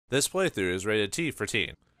This playthrough is rated T for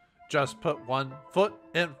teen. Just put one foot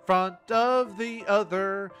in front of the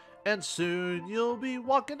other, and soon you'll be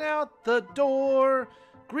walking out the door.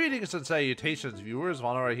 Greetings and salutations, viewers.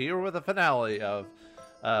 Vauldemare here with the finale of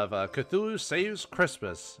Cthulhu Saves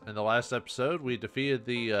Christmas. In the last episode, we defeated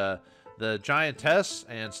the giantess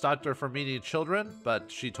and stopped her from eating children,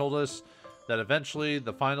 but she told us that eventually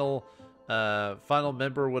the final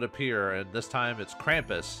member would appear, and this time it's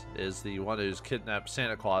Krampus is the one who's kidnapped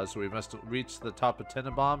Santa Claus, so we must reach the top of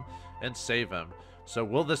Tenenbaum and save him. So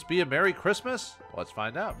will this be a Merry Christmas? Let's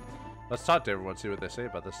find out. Let's talk to everyone, see what they say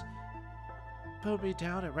about this. Bow me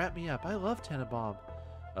down and wrap me up. I love Tenenbaum.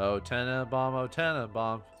 Oh, Tenenbaum, oh,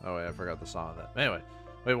 Tenenbaum. Oh, wait, I forgot the song of that. Anyway,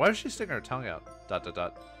 wait, why is she sticking her tongue out? ...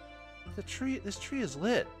 This tree is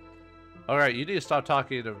lit. Alright, you need to stop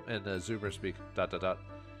talking in Zoomer speak. ...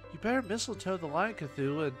 You better mistletoe the line,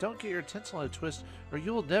 Cthulhu, and don't get your tinsel in a twist, or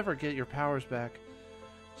you will never get your powers back.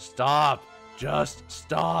 Stop! Just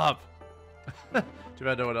stop! Too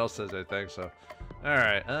bad no one else says anything, so...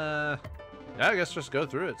 Alright, yeah, I guess just go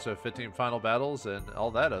through it. So 15 final battles and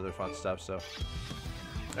all that other fun stuff, so...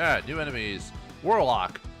 Alright, new enemies.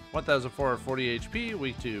 Warlock, 1440 HP,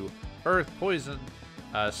 weak to Earth, Poison,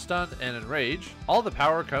 Stun, and Enrage. All the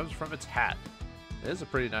power comes from its hat. It is a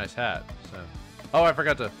pretty nice hat, so... Oh, I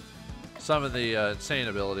forgot to summon the insane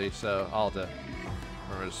ability, so I'll have to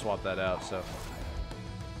remember to swap that out, so...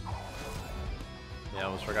 Yeah, I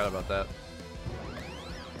almost forgot about that.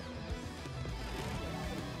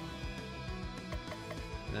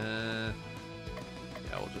 Yeah,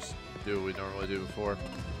 we'll just do what we normally do before.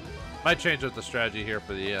 Might change up the strategy here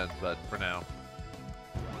for the end, but for now.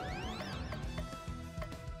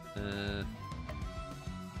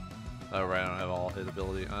 Oh, right, I don't have all hit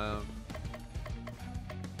ability.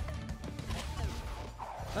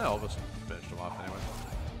 I almost finished him off anyway.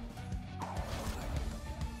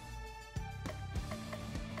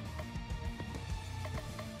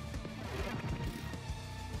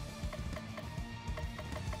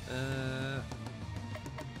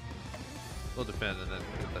 We'll defend and then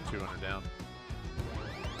get that 200 down.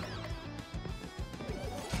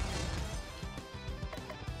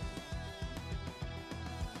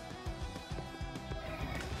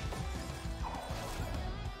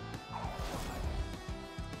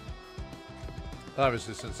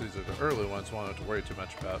 Obviously, since these are the early ones, we won't have to worry too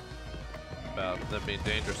much about them being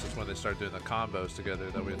dangerous. It's when they start doing the combos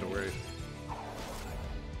together that we have to worry.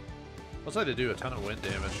 Looks like they do a ton of wind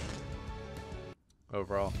damage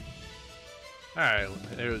overall. Alright,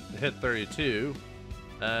 it hit 32.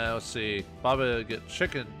 Let's see. Baba get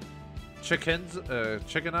chicken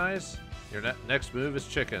eyes. Your next move is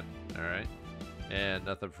chicken. Alright. And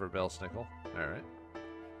nothing for Belsnickel. Alright.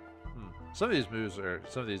 Some of these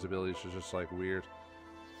abilities are just like weird.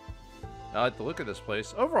 I like the look of this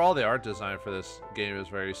place. Overall, the art design for this game is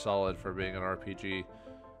very solid for being an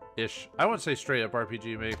RPG-ish. I wouldn't say straight up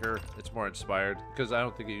RPG Maker. It's more inspired because I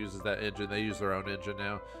don't think it uses that engine. They use their own engine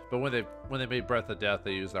now. But when they made Breath of Death,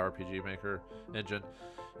 they used the RPG Maker engine.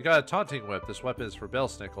 You got a taunting whip. This weapon is for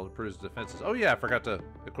Belsnickel. Improves defenses. Oh yeah, I forgot to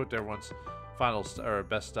equip everyone's final or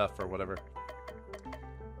best stuff or whatever.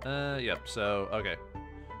 Yep. So okay.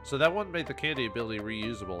 So that one made the candy ability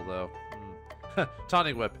reusable, though.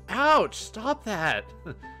 Taunting whip. Ouch! Stop that!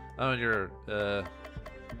 Oh, and your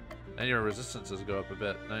resistances go up a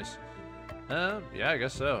bit. Nice. Yeah, I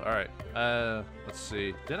guess so. All right. Let's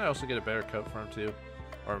see. Didn't I also get a better coat for him too?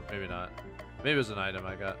 Or maybe not. Maybe it was an item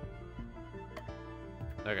I got.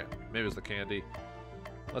 Okay. Maybe it was the candy.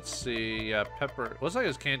 Let's see. Yeah, pepper. Looks like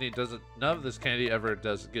his candy doesn't. None of this candy ever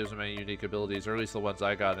gives him any unique abilities, or at least the ones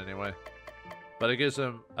I got anyway. But it gives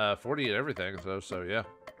him 40 at everything, so yeah.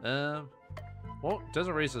 Well, it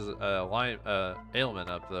doesn't raise his ailment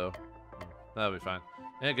up, though. That'll be fine.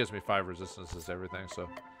 And it gives me 5 resistances to everything, so.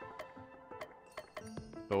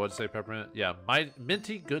 But what'd it say, Peppermint? Yeah,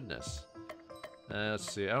 minty goodness.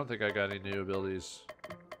 Let's see. I don't think I got any new abilities.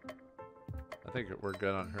 I think we're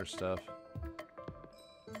good on her stuff.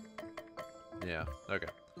 Yeah, okay.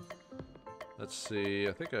 Let's see.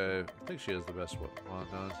 I think she has the best one. Well,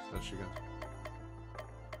 no, that's she got.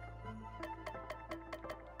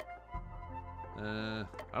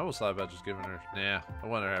 I almost thought about just giving her... Nah, I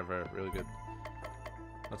want her to have a really good...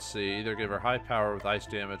 Let's see, either give her high power with ice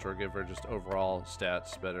damage or give her just overall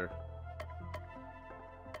stats better.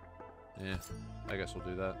 Yeah, I guess we'll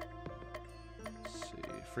do that. Let's see,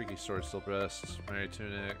 Freaky Sword still best, Merry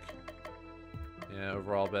Tunic. Yeah,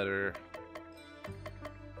 overall better.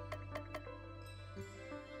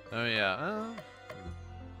 Oh yeah,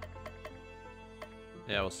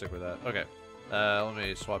 yeah, we'll stick with that. Okay. Let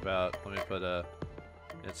me swap out. Let me put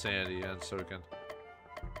Insanity in so we can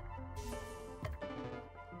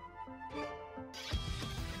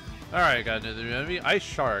Alright, got another new enemy. Ice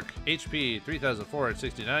Shark. HP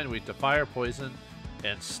 3,469. Weak to fire, poison,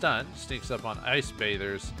 and stun. Sneaks up on ice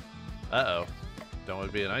bathers. Uh-oh. Don't want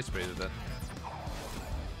to be an ice bather then.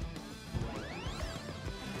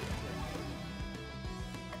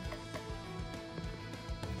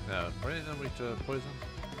 No, are any of them weak to poison?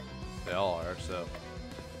 They all are, so.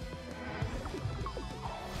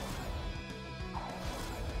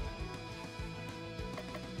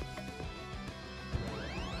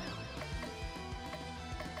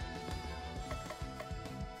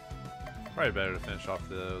 Probably better to finish off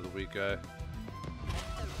the weak guy.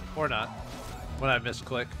 Or not. When I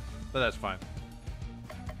misclick, but that's fine.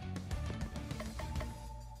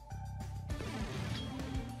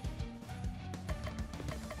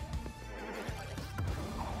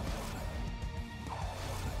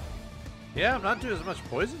 Yeah, I'm not doing as much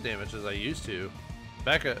poison damage as I used to.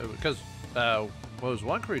 Back at, because what was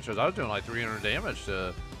one creature, I was doing like 300 damage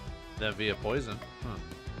to them via poison.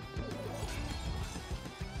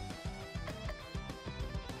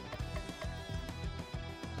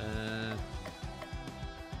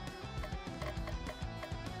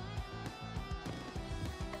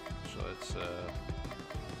 So let's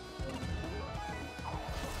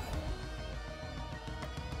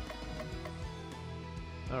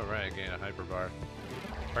oh right, gain a hyper bar.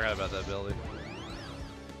 Forgot about that ability.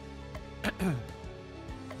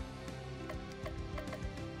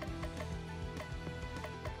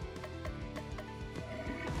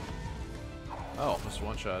 Oh, almost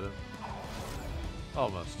one-shot him.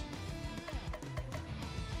 Almost.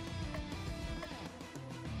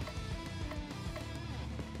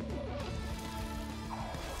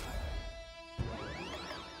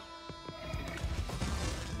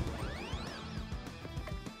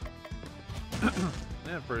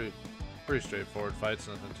 Yeah, pretty straightforward fights,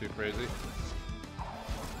 nothing too crazy.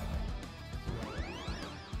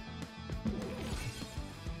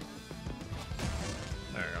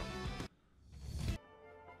 There you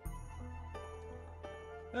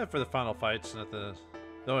go. And for the final fights,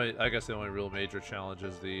 I guess the only real major challenge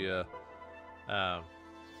is the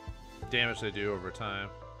damage they do over time.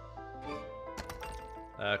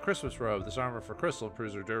 Christmas Robe. This armor for Crystal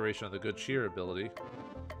improves her duration of the Good Cheer ability.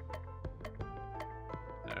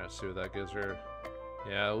 Let's see what that gives her.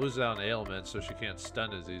 Yeah, it loses out an ailment, so she can't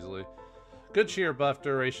stun as easily. Good Cheer buff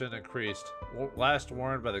duration increased. Last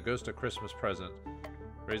worn by the Ghost of Christmas Present.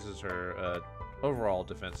 Raises her overall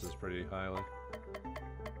defenses pretty highly.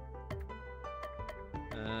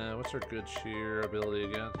 What's her Good Cheer ability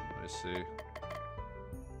again? Let me see.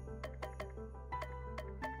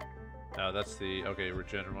 Oh, that's the... Okay,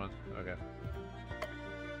 regen one. Okay.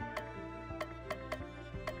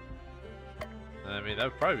 I mean, that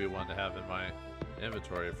would probably be one to have in my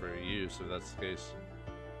inventory for use, if that's the case.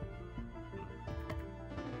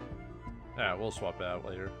 Yeah, we'll swap it out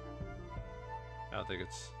later. I don't think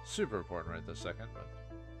it's super important right this second, but...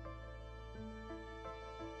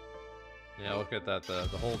 Yeah, look at that. The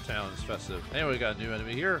whole town is festive. Anyway, we got a new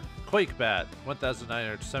enemy here. Quake Bat.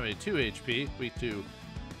 1,972 HP. Weak to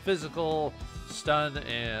physical, stun,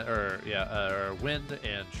 and... or wind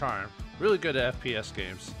and charm. Really good at FPS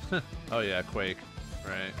games. Oh yeah, Quake.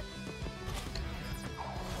 Right.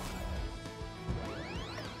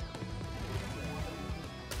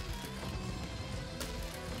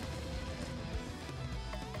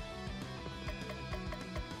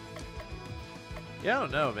 Yeah, I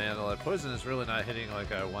don't know, man. Like, poison is really not hitting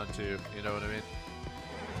like I want to. You know what I mean?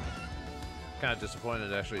 Kind of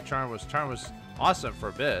disappointed, actually. Charm was awesome for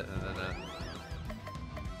a bit, and then...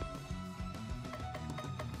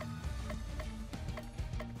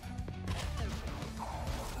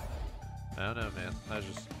 I don't know, man.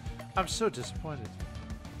 I'm so disappointed.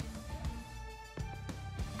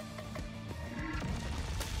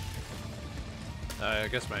 I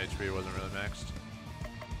guess my HP wasn't really maxed.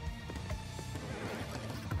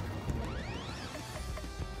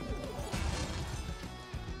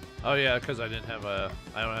 Oh yeah, because I don't have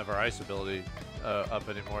her ice ability up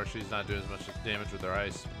anymore. She's not doing as much damage with her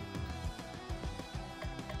ice.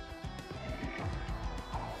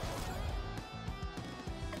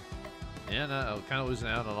 Yeah, no, I'm kind of losing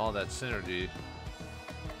out on all that synergy.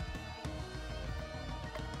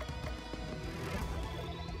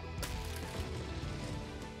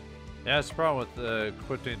 Yeah, that's the problem with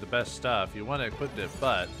equipping the best stuff. You want to equip it,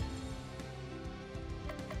 but...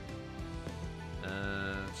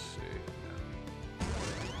 let's see.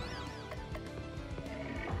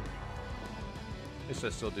 I guess I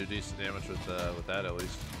still do decent damage with that at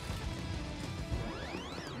least.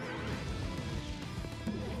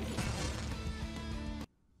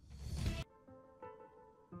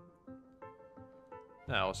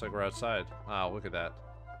 Yeah, looks like we're outside. Wow, look at that.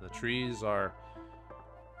 The trees are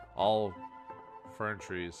all fern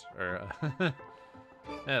trees. Or yeah,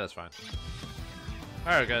 that's fine.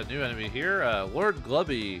 Alright, got a new enemy here. Lord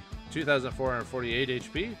Glubby, 2,448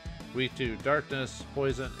 HP. Weak to darkness,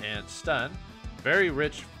 poison, and stun. Very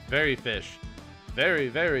rich, very fish. Very,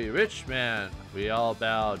 very rich man. We all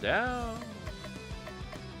bow down.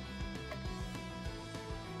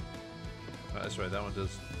 Oh, that's right, that one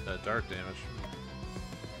does dark damage.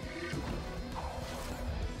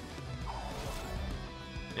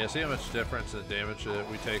 Yeah, see how much difference in damage that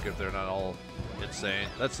we take if they're not all insane.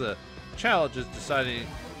 That's the challenge, is deciding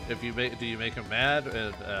if you do you make them mad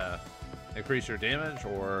and increase your damage,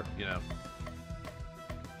 or you know.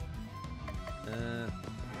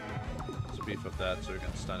 Let's beef up that so we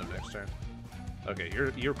can stun him next turn. Okay,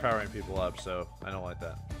 you're powering people up, so I don't like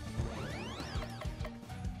that.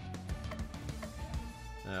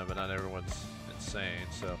 But not everyone's insane,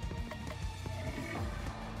 so.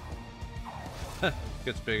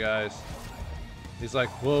 Gets big eyes. He's like,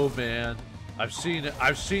 whoa, man. I've seen it.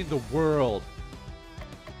 I've seen the world.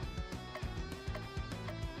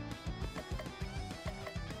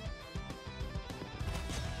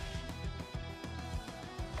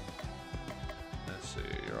 Let's see.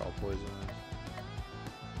 You're all poisonous.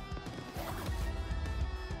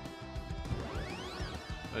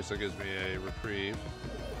 At least that gives me a reprieve.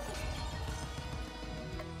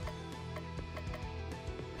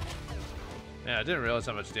 Yeah, I didn't realize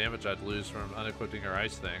how much damage I'd lose from unequipping her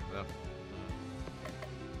ice thing, though.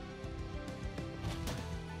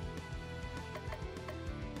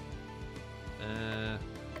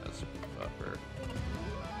 That's a buffer.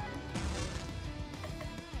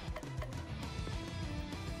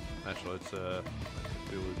 Actually, let's be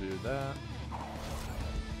able to do that.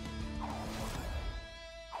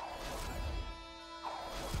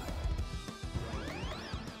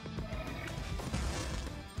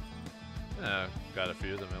 Got a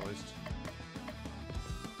few of them at least.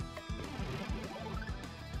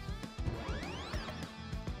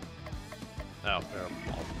 Oh, they're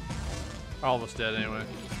almost dead anyway.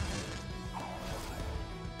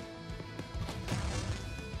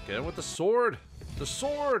 Get him with the sword! The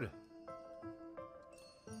sword!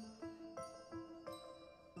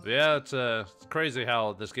 But yeah, it's crazy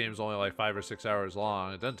how this game's only like 5 or 6 hours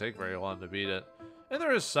long. It doesn't take very long to beat it. And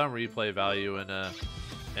there is some replay value in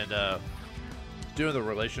doing the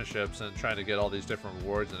relationships and trying to get all these different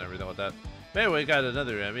rewards and everything like that. But anyway, we got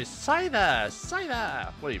another enemy. Scyther!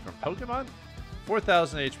 Scyther! What are you, from Pokemon?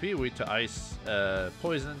 4,000 HP, weak to ice,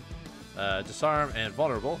 poison, disarm, and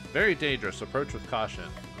vulnerable. Very dangerous. Approach with caution.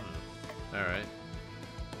 Alright.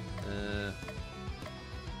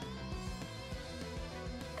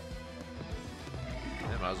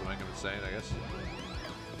 Yeah, might as well make him insane, I guess.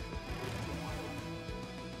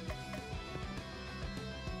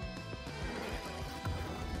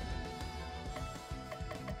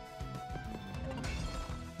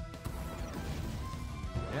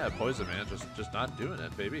 Yeah, poison man, just not doing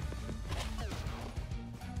it, baby.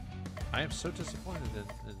 I am so disappointed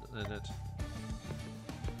in it.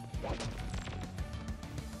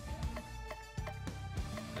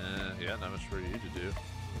 Yeah, not much for you to do.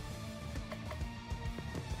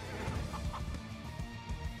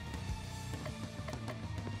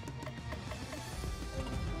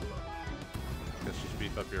 Guess just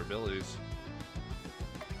beef up your abilities.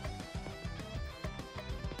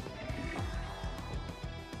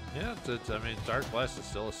 Yeah, I mean, Dark Blast is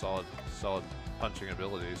still a solid punching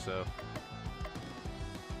ability, so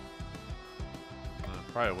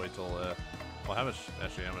probably wait till well, how much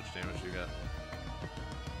damage you got?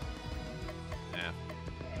 Yeah,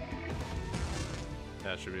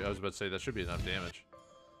 that should be. I was about to say that should be enough damage.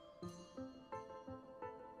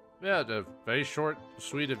 Yeah, a very short,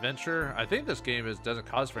 sweet adventure. I think this game doesn't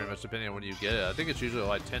cost very much depending on when you get it. I think it's usually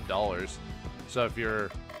like $10. So if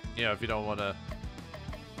you're, you know, if you don't want to.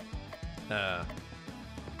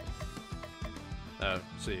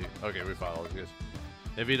 See, okay, we follow this, guys.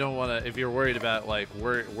 If you don't want to, if you're worried about like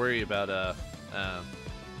worry about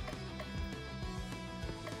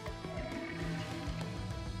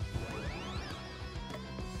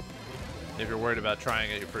if you're worried about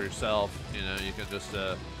trying it for yourself, you know, you can just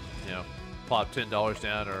you know, plop $10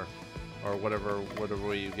 down or whatever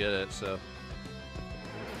way you get it. So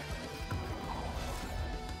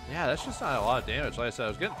yeah, that's just not a lot of damage. Like I said, I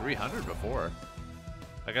was getting 300 before.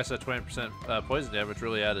 I guess that 20% poison damage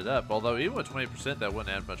really added up. Although even with 20%, that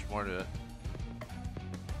wouldn't add much more to it.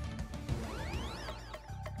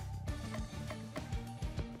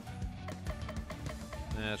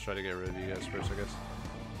 Yeah, let's try to get rid of you guys first, I guess.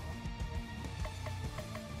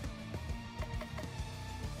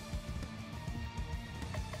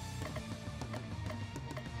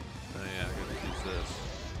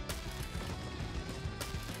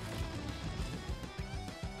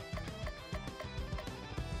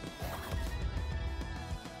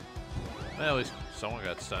 Well, at least someone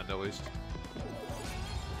got stunned, at least.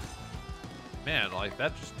 Man, like,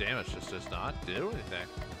 that just damage just does not do anything.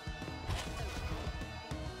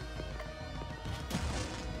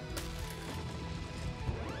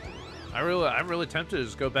 I'm really tempted to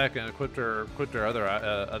just go back and equip her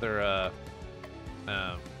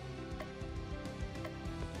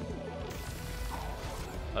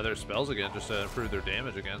other spells again, just to improve their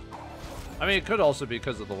damage again. I mean, it could also be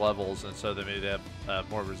because of the levels, and so they may have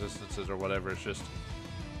more resistances or whatever. It's just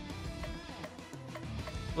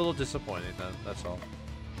a little disappointing, then. That's all.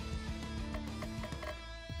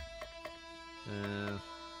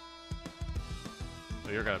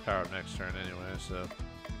 Well, you're gonna power up next turn anyway, so.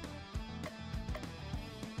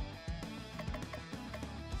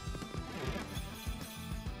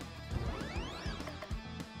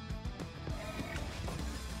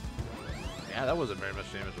 Yeah, that wasn't very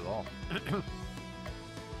much damage at all. Let's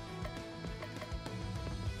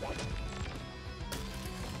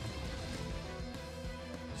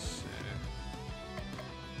see.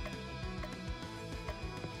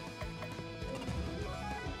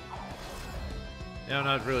 Yeah, I'm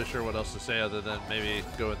not really sure what else to say other than maybe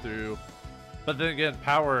going through. But then again,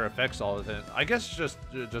 power affects all of it. I guess just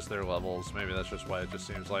their levels. Maybe that's just why it just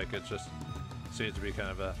seems like it just seems to be kind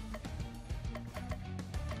of a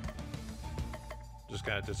just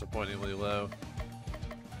kind of disappointingly low.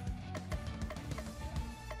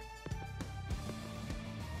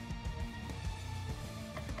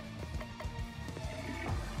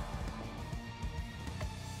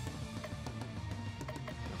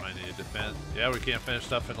 I might need to defend. Yeah, we can't finish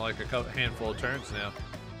stuff in like a handful of turns now.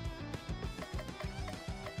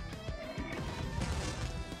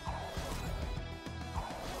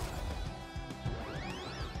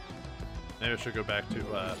 Maybe I should go back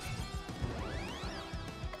to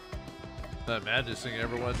madnessing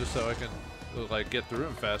everyone just so I can like get through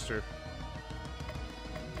them faster.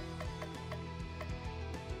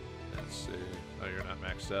 Let's see. Oh, you're not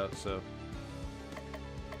maxed out, so.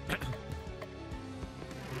 Yeah,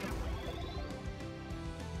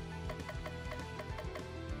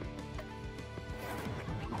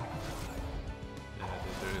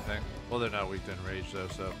 didn't do anything. Well, they're not weak to enrage though,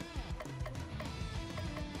 so.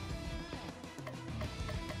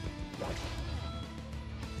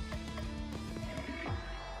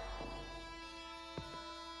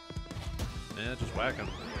 Yeah, just whack him.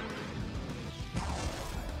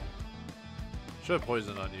 Should have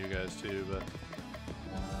poisoned on you guys too, but.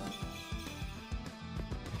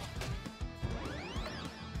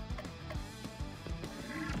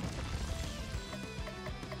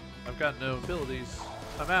 I've got no abilities.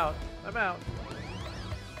 I'm out. I'm out.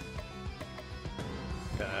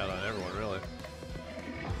 Kinda out on everyone, really.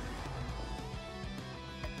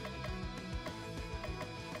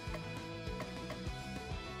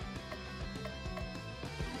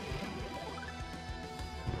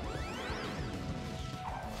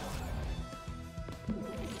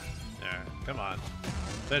 Come on.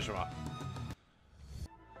 Finish him off.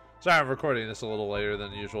 Sorry, I'm recording this a little later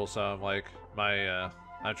than usual, so I'm like,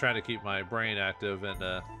 I'm trying to keep my brain active, and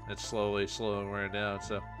it's slowly wearing down,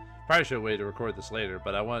 so probably should wait to record this later,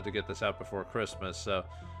 but I wanted to get this out before Christmas, so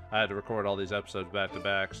I had to record all these episodes back to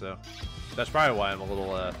back, so that's probably why I'm a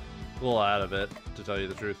little out of it, to tell you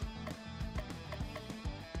the truth.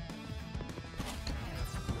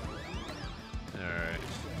 Alright.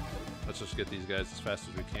 Let's just get these guys as fast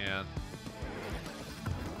as we can.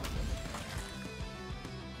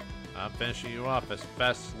 I'm finishing you off as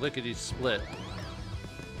fast as lickety-split.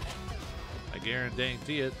 I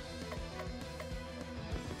guarantee it.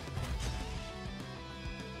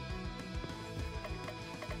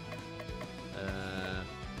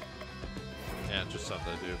 Yeah, just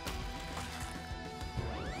something to do.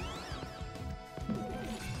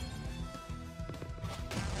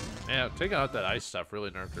 Yeah, taking out that ice stuff really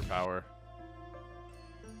nerfed her power.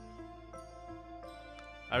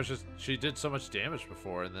 She did so much damage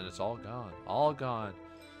before, and then it's all gone. All gone.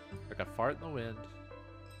 Like a fart in the wind.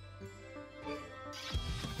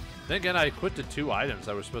 Then again, I equipped the 2 items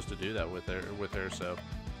I was supposed to do that with her, so.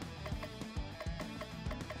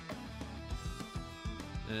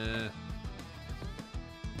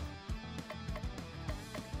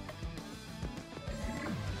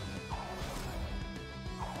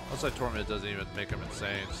 Looks like Torment doesn't even make him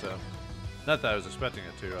insane, so. Not that I was expecting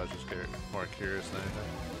it to, I was just more curious than anything.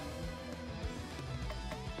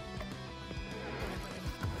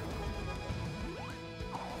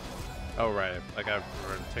 Oh right, like I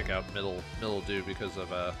remember to take out middle do because of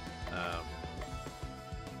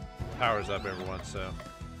powers up everyone, so.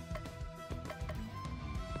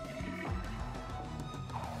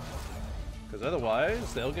 Because Because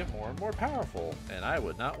otherwise, they'll get more and more powerful. And I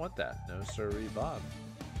would not want that. No sirree, Bob.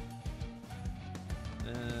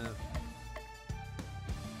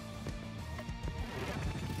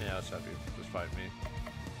 Yeah, let's have you just fight me.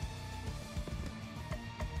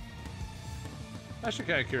 Actually,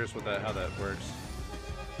 kind of curious what how that works.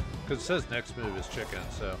 Because it says next move is chicken,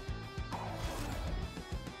 so.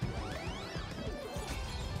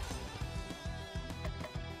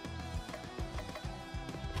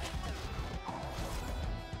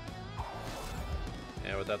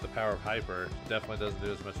 Yeah, without the power of hyper, it definitely doesn't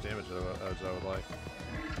do as much damage as I would like.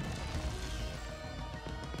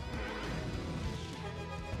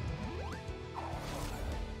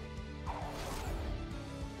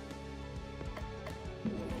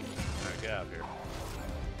 Alright, get out of here.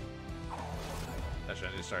 Actually,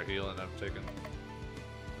 I need to start healing. I'm taking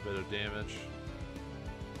a bit of damage.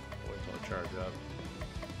 Wait till I charge up.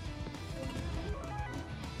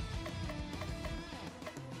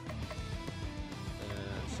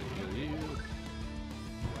 You.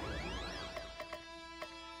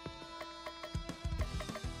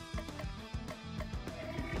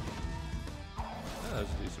 Oh, that's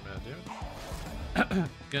a decent amount of damage.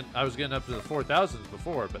 Again, I was getting up to the 4,000s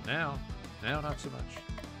before, but now not so much.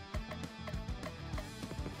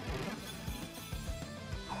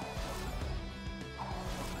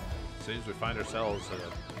 Seems we find ourselves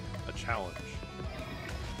at a challenge.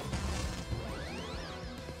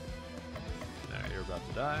 You're about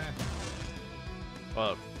to die.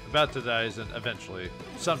 Well, about to die isn't eventually.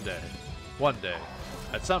 Someday. One day.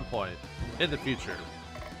 At some point in the future,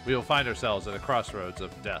 we will find ourselves at a crossroads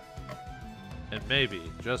of death. And maybe,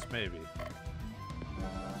 just maybe.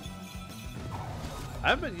 I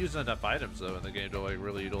haven't been using enough items, though, in the game to like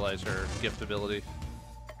really utilize her gift ability.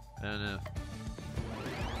 And,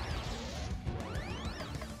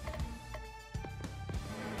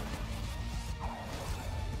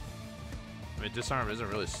 I mean, disarm isn't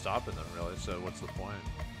really stopping them, really, so what's the point?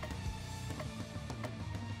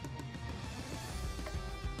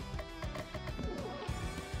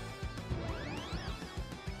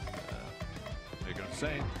 Make him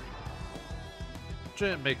insane.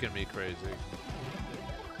 Making me crazy.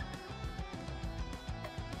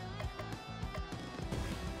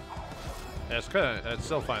 Yeah, it's I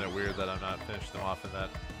still find it weird that I'm not finishing them off in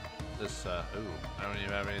that. Ooh, I don't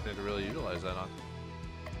even have anything to really utilize that on.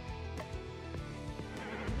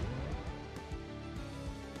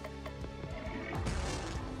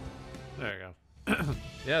 There you go.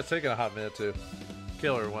 Yeah, it's taking a hot minute to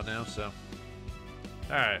kill everyone now, so.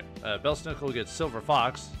 Alright, Belsnickel gets Silver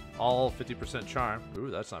Fox, all 50% charm.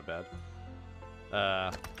 Ooh, that's not bad.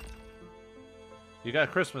 You got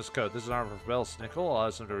a Christmas coat. This is armor for Belsnickel.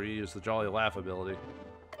 Allows him to reuse the Jolly Laugh ability.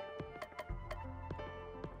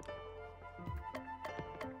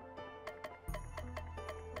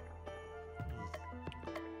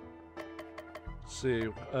 See,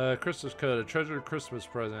 Christmas code, a treasured Christmas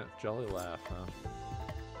present, Jolly Laugh, huh?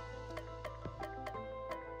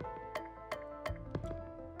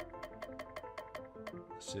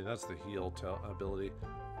 See, that's the heal ability.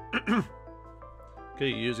 Okay,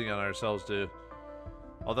 using it on ourselves too.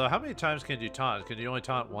 Although, how many times can you taunt? Can you only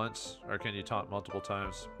taunt once, or can you taunt multiple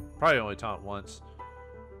times? Probably only taunt once.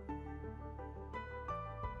 I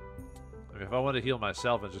mean, if I want to heal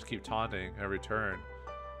myself and just keep taunting every turn.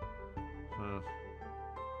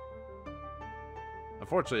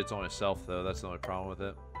 Unfortunately, it's only self, though. That's the only problem with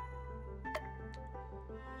it.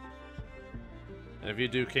 And if you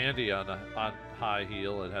do candy on high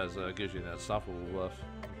heal, it has gives you that unstoppable buff.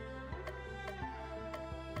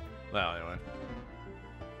 Well, anyway,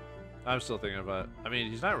 I'm still thinking about. I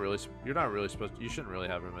mean, he's not really. You're not really supposed. You shouldn't really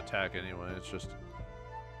have him attack anyway. It's just.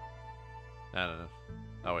 I don't know.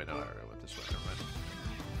 Oh wait, no, I already went this way. Never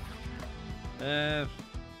mind.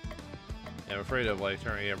 Yeah, I'm afraid of like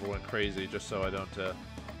turning everyone crazy just so I don't.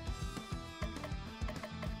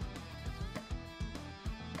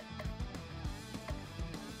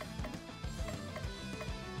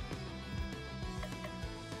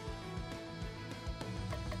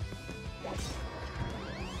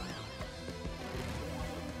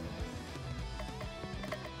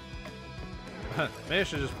 Maybe I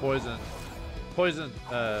should just poison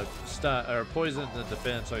stun or poison the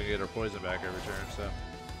defense so I can get her poison back every turn. So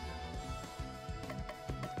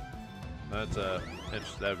that's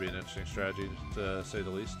that would be an interesting strategy to say the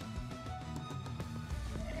least.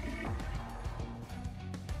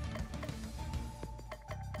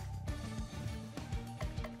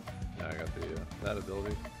 Now I got the that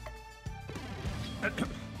ability.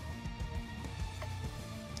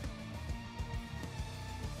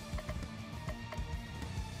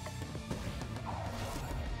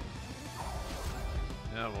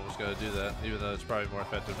 someone was going to do that, even though it's probably more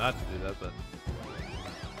effective not to do that, but...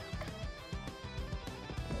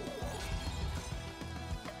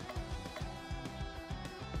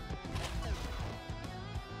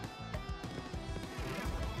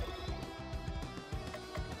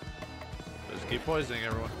 Just keep poisoning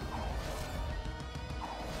everyone.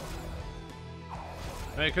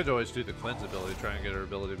 I mean, I could always do the cleanse ability, try and get her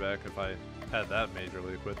ability back if I had that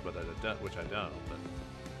majorly equipped, but which I don't, but...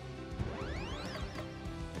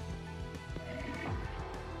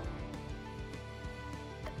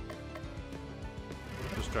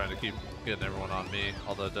 Just trying to keep getting everyone on me,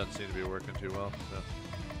 although it doesn't seem to be working too well, so...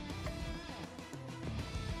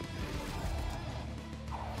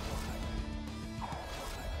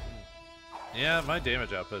 Yeah, my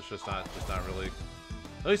damage output's just not really...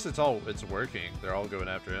 At least it's working. They're all going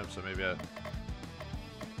after him, so maybe I...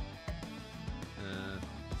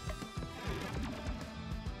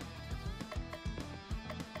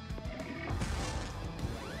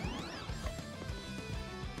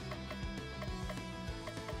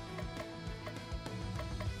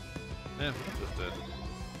 Yeah, just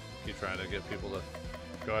keep trying to get people to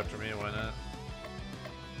go after me, why not?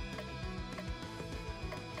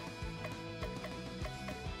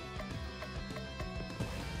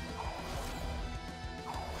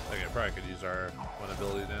 Okay, probably could use our one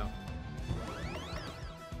ability now.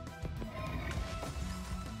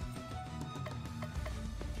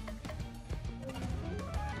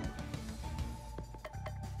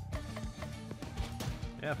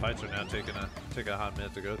 Yeah, fights are now taking a hot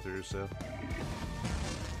minute to go through, so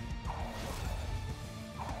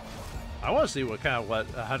I want to see what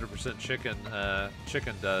 100%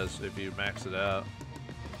 chicken does if you max it out.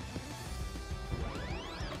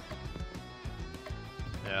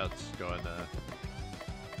 Yeah, it's going.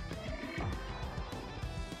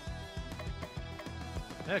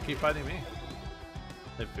 Yeah, keep fighting me,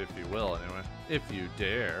 if you will, anyway, if you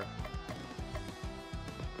dare.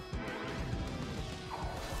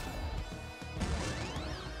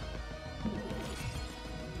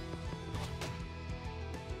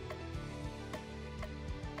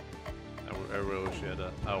 I really wish you had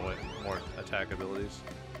more attack abilities.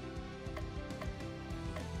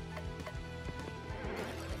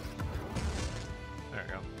 There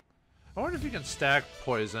we go. I wonder if you can stack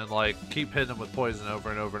poison, like keep hitting him with poison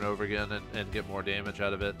over and over and over again and get more damage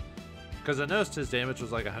out of it. Because I noticed his damage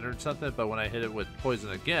was like 100 something, but when I hit it with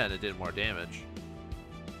poison again, it did more damage.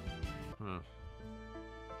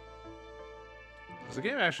 Does the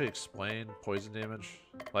game actually explain poison damage?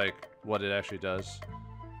 Like, what it actually does?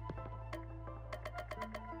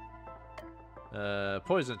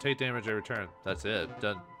 Poison, take damage every turn. That's it.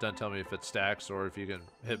 Doesn't tell me if it stacks or if you can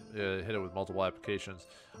hit it with multiple applications.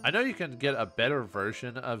 I know you can get a better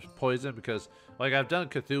version of poison because, like, I've done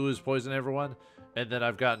Cthulhu's poison everyone, and then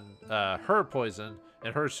I've gotten her poison,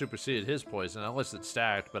 and her superseded his poison, unless it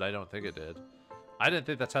stacked, but I don't think it did. I didn't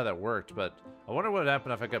think that's how that worked, but I wonder what would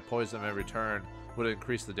happen if I got poison every turn. Would it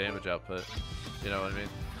increase the damage output? You know what I mean?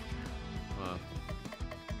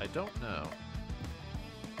 I don't know.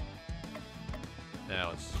 Now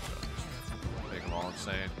let's make them all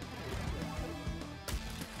insane.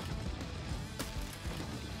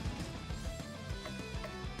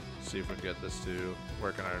 See if we can get this to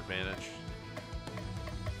work in our advantage.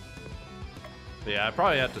 But yeah, I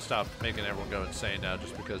probably have to stop making everyone go insane now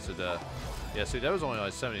just because it, yeah, see, that was only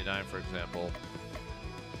like 79, for example.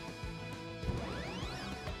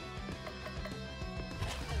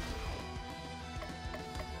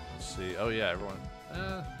 Let's see. Oh yeah, everyone.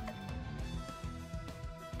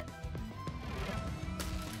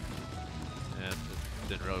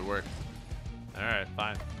 Didn't really work. Alright,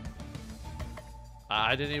 fine.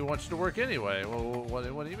 I didn't even want you to work anyway. Well,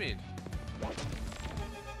 what do you mean?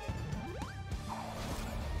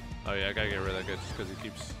 Oh yeah, I gotta get rid of that guy just because he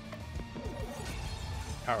keeps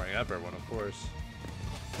powering up everyone, of course.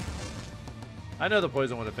 I know the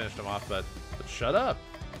poison would have finished him off, but shut up.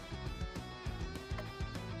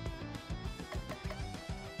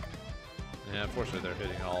 Yeah, unfortunately they're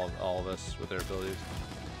hitting all of us with their abilities.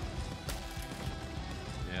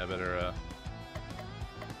 Yeah, better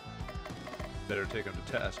take them to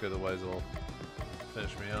task, otherwise they'll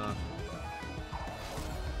finish me off.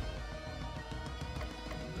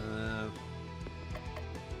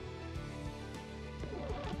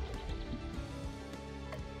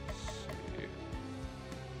 Let's see.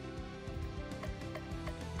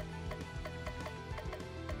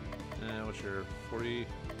 What's your 40?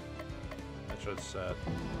 That's what's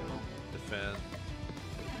defend.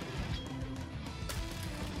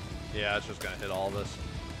 Yeah, it's just gonna hit all of us.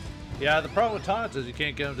 Yeah, the problem with taunts is you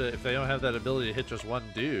can't get them to, if they don't have that ability to hit just one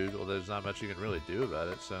dude, well, there's not much you can really do about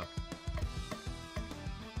it, so.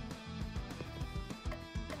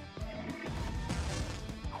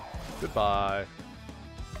 Goodbye.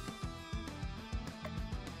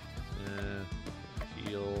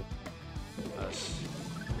 Heal us.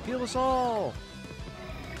 Heal us all!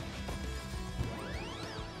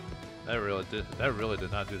 That really did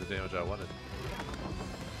not do the damage I wanted.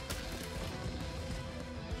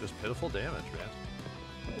 Just pitiful damage,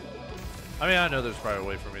 man. I mean, I know there's probably a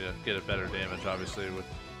way for me to get a better damage, obviously, with...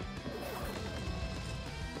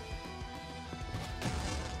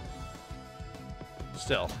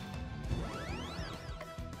 Still.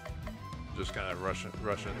 Just kind of rushing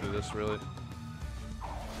through this, really.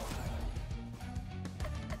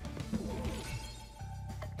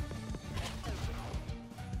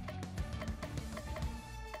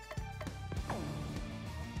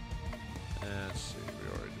 Let's see, we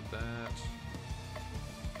already did that.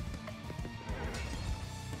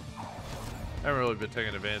 I haven't really been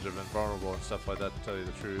taking advantage of invulnerable and stuff like that, to tell you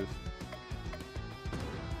the truth.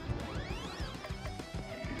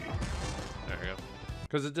 There we go.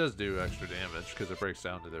 Because it does do extra damage, because it breaks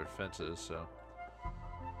down to their defenses, so.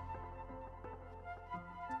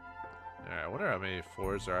 Alright, I wonder how many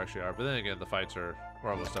floors there actually are. But then again, the fights are...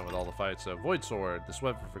 We're almost done with all the fights. So, Void Sword. This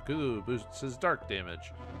weapon for Cthulhu boosts his dark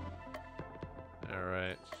damage.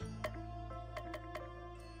 Alright.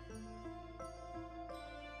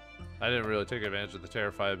 I didn't really take advantage of the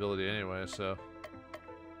Terrify ability anyway, so...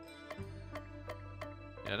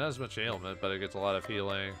 Yeah, not as much ailment, but it gets a lot of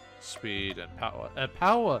healing, speed, and power. And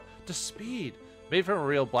power to speed! Made from a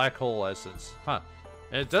real black hole essence. Huh.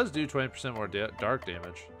 And it does do 20% more dark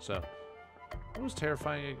damage, so... What was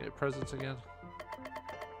Terrifying Presence again?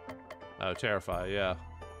 Oh, Terrify, yeah.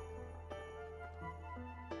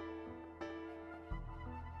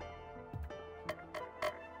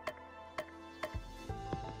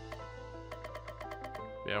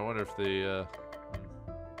 Yeah, I wonder if the,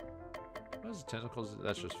 what is the Tentacles?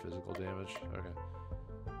 That's just physical damage. Okay.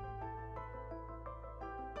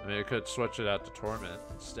 I mean, I could switch it out to Torment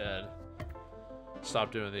instead.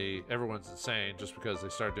 Stop doing the everyone's insane just because they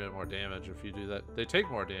start doing more damage. If you do that, they take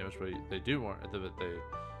more damage, but they do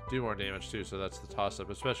more damage too. So that's the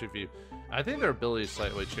toss-up, especially if you. I think their abilities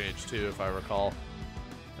slightly changed too, if I recall,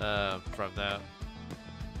 from that.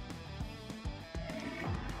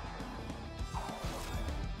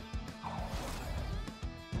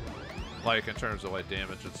 Like in terms of like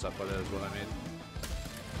damage and stuff like that is what I mean.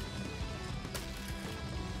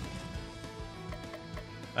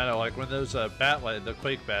 I know, like when those the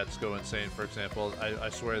Quake bats go insane, for example, I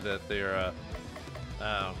swear that their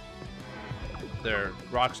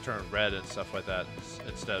rocks turn red and stuff like that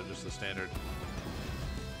instead of just the standard.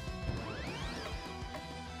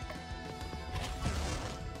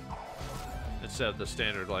 Instead of the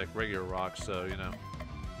standard like regular rocks, so you know.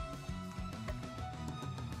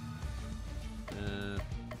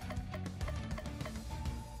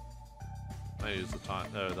 I use the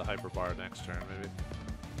taunt, the hyper bar next turn maybe.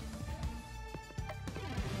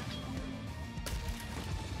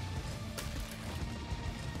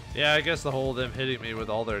 Yeah, I guess the whole them hitting me with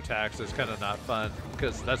all their attacks is kind of not fun,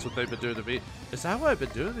 because that's what they've been doing to me. Is that what I've been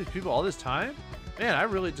doing to these people all this time? Man, I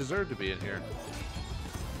really deserve to be in here.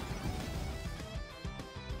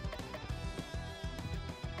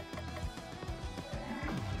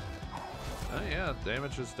 Oh yeah,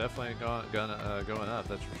 damage is definitely going up,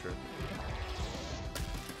 that's for sure.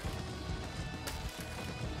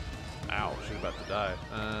 Ow, she's about to die.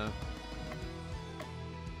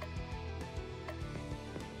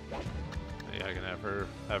 Yeah, I can have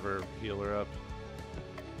her heal her up.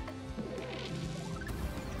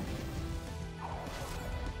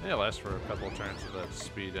 Yeah, it lasts for a couple of turns of that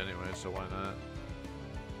speed anyway, so why not?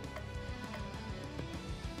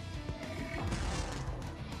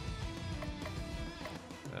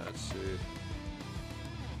 Let's see.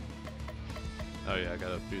 Oh yeah, I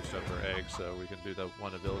gotta boost up her egg so we can do that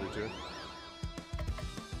one ability to her.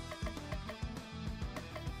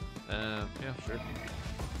 Yeah, sure.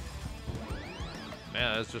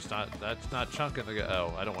 Man, that's not chunking the guy.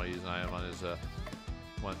 Oh, I don't want to use an item on his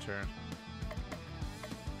one turn.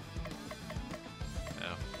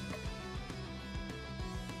 No.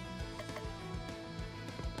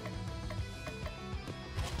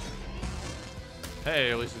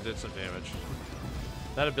 Hey, at least it did some damage.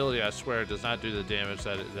 That ability, I swear, does not do the damage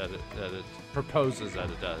that it proposes that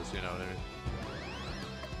it does. You know what I mean?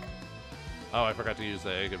 Oh, I forgot to use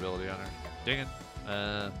the egg ability on her. Dang it.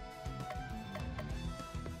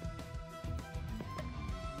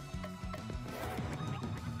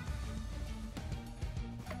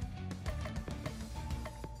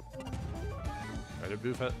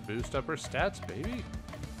 to boost up her stats, baby.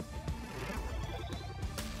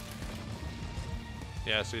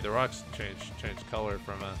 Yeah, see, the rocks change color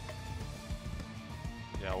from a...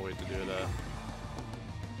 Yeah, I'll wait to do it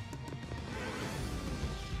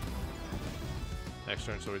next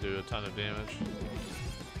turn so we do a ton of damage.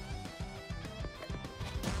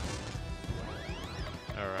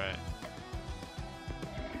 Alright.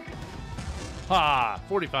 Ha!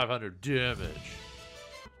 4,500 damage.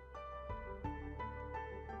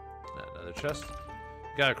 Another chest.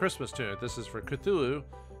 Got a Christmas tunic. This is for Cthulhu.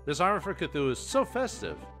 This armor for Cthulhu is so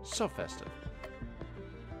festive. So festive.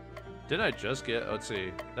 Didn't I just get... Let's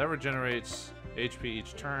see. That regenerates HP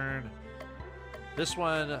each turn. This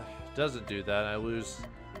one doesn't do that.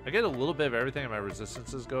 I get a little bit of everything and my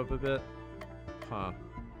resistances go up a bit. Huh.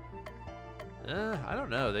 I don't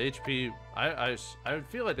know. The HP... I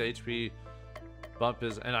feel like the HP bump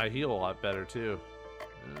is... And I heal a lot better, too.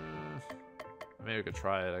 Maybe we could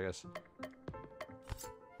try it, I guess.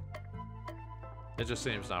 It just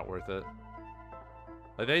seems not worth it.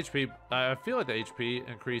 Like the HP... I feel like the HP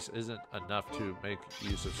increase isn't enough to make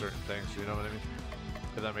use of certain things. You know what I mean?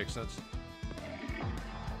 If that makes sense.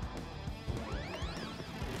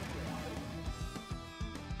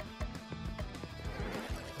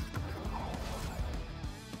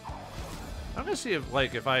 I'm gonna see if,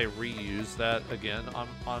 like, if I reuse that again on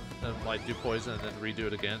like, do poison and then redo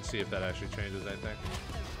it again, see if that actually changes anything.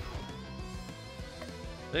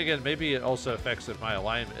 Then again, maybe it also affects if my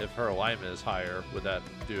alignment, if her alignment is higher, would that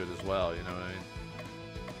do it as well? You know what I mean?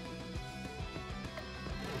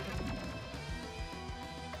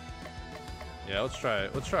 Yeah, let's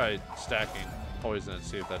try stacking poison and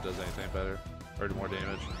see if that does anything better or do more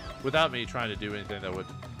damage without me trying to do anything that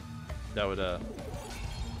would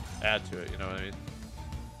add to it, you know what I mean?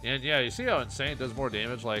 And yeah, you see how insane it does more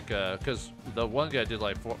damage, like, because the one guy did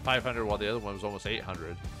like 500 while the other one was almost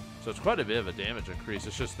 800. So it's quite a bit of a damage increase.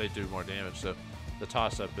 It's just they do more damage, so the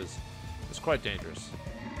toss-up is quite dangerous.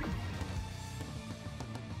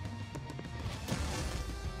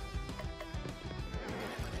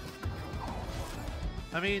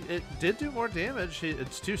 I mean, it did do more damage.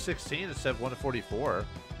 It's 216 instead of 144.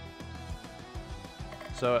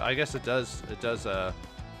 So I guess it does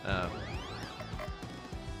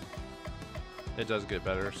get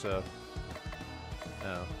better, so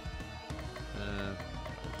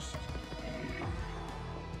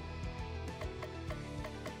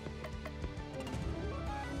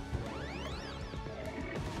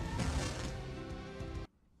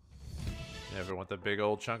never want that big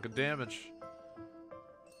old chunk of damage.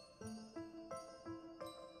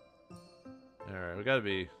 Alright, we gotta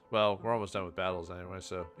be... Well, we're almost done with battles anyway,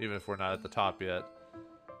 so even if we're not at the top yet.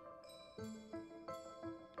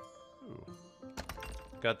 Ooh.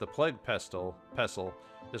 Got the Plague Pestle.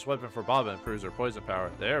 This weapon for Baba improves her poison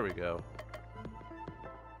power. There we go.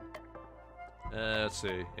 Let's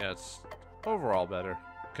see. Yeah, it's overall better.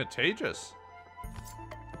 Contagious.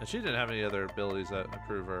 And she didn't have any other abilities that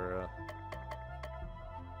improve her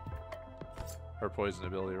her poison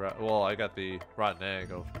ability. Right? Well, I got the Rotten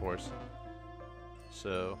Egg, of course.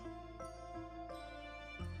 So...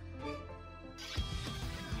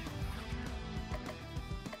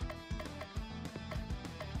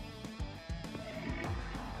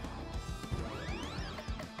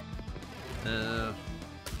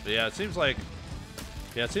 but yeah, it seems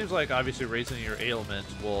like obviously raising your ailment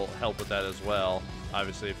will help with that as well.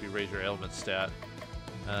 Obviously, if you raise your ailment stat,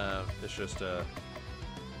 it's just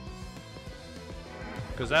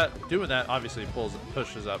because doing that obviously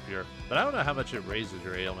pushes up your. But I don't know how much it raises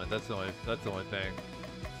your ailment. That's the only thing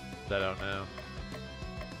that I don't know.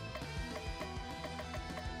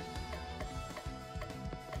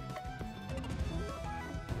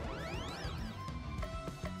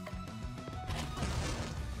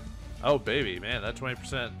 Oh, baby, man, that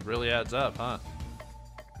 20% really adds up, huh?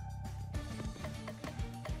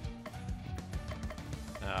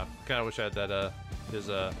 I kind of wish I had that, his,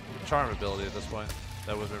 charm ability at this point.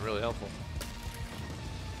 That would have been really helpful.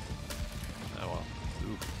 Oh, well.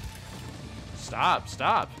 Oof.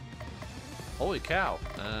 Stop! Holy cow.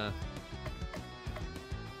 Too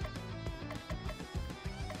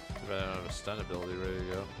bad I don't have a stun ability ready to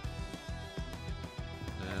go.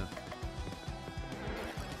 Yeah.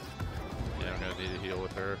 Yeah, I'm gonna need to heal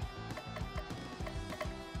with her.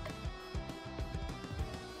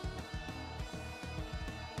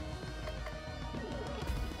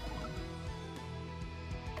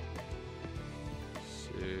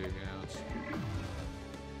 See,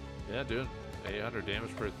 yeah, doing 800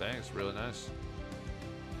 damage per thing. It's really nice.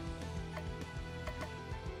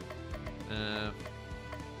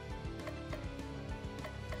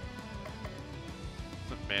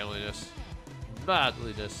 manliness.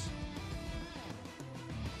 Manliness.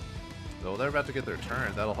 Though they're about to get their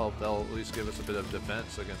turn, that'll help. They'll at least give us a bit of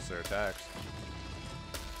defense against their attacks.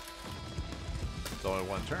 It's only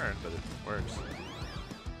one turn, but it works.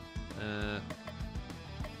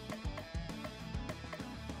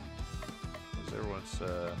 Everyone's,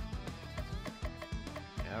 I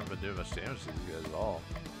haven't been doing much damage to these guys at all.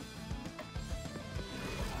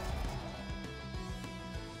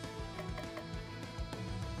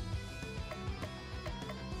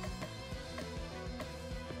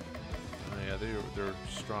 Yeah, they're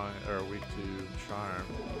strong, or weak to charm.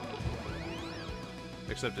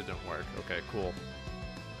 Except it didn't work. Okay, cool.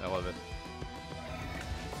 I love it.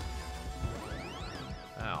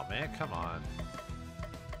 Oh man, come on.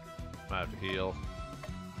 Might have to heal.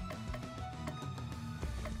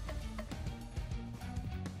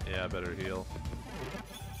 Yeah, I better heal.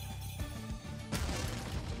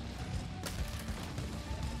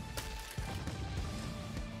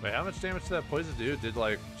 Wait, how much damage did that poison do? It did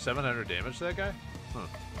like 700 damage to that guy? Huh.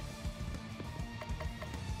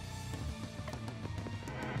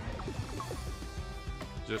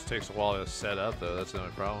 Just takes a while to set up though, that's the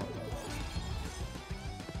only problem.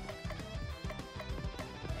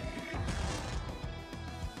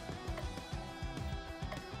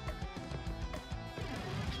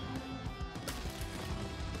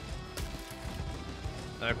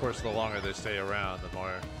 And of course, the longer they stay around, the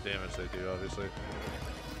more damage they do, obviously.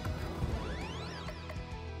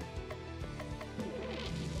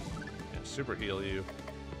 Yeah, super heal you.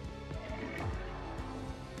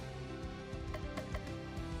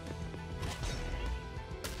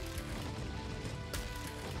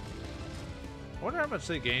 I wonder how much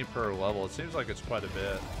they gain per level. It seems like it's quite a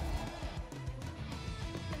bit.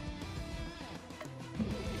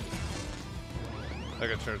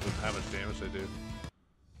 Like in terms of how much damage they do.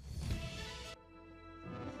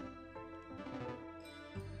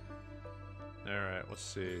 Alright, let's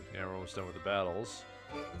see. Yeah, we're almost done with the battles.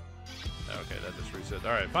 Okay, that just reset.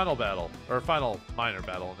 Alright, final battle. Or final minor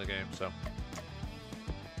battle in the game, so.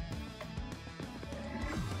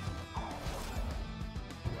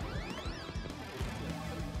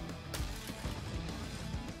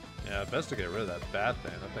 Yeah, best to get rid of that bat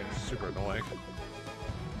thing. That thing's super annoying.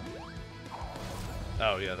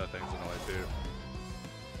 Oh yeah, that thing's annoying too.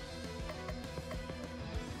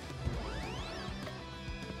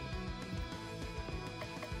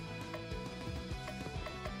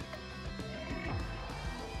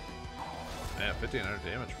 Man, 1500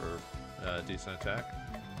 damage for a decent attack.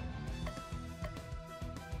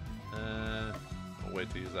 I'll wait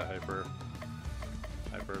to use that hyper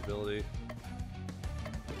ability.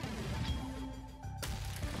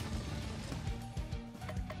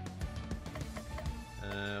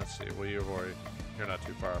 Let's see. Well, you're not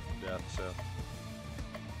too far from death, so.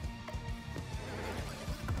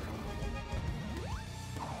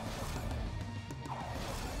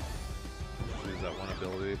 Use that one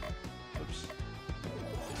ability. Oops.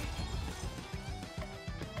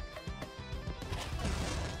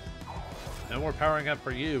 No more powering up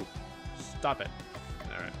for you. Stop it.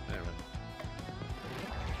 All right, there we go.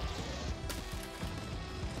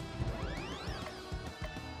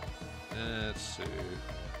 Let's see.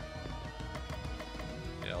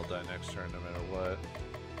 Yeah, I'll die next turn no matter what.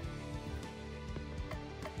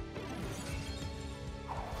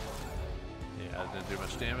 Yeah, I didn't do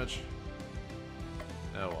much damage.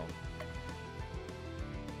 Oh well.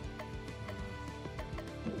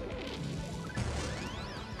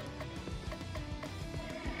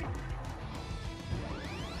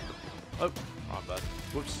 Oh, wrong button.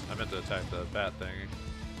 Whoops, I meant to attack the bat thingy.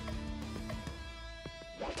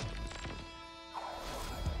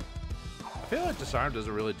 I feel like disarm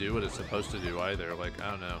doesn't really do what it's supposed to do either. Like,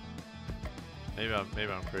 I don't know. Maybe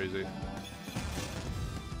I'm crazy.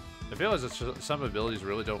 I feel like some abilities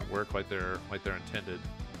really don't work like they're intended.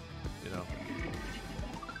 You know.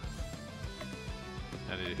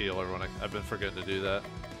 I need to heal everyone. I've been forgetting to do that.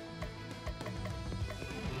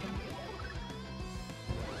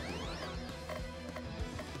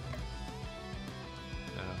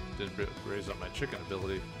 Didn't raise up my chicken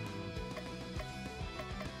ability.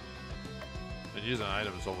 And using an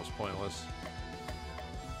item is almost pointless.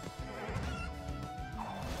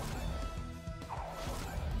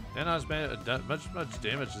 And not as much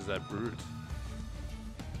damage as that brute.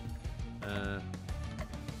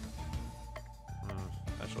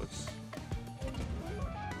 Actually, it's.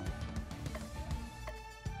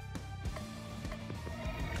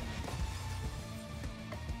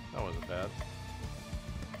 That wasn't bad.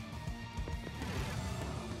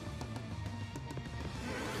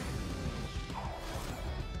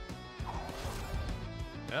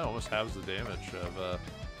 Yeah, it almost halves the damage of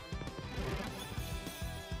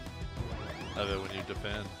it when you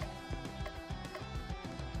defend.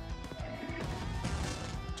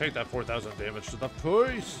 Take that 4,000 damage to the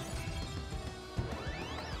face!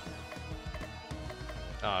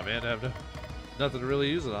 Aw, man, I have nothing to really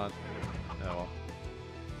use it on. Oh,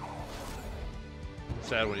 well.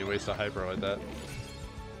 Sad when you waste a hyper like that.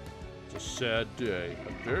 It's a sad day.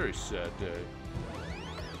 A very sad day.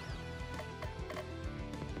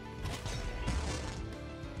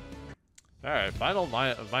 Alright, final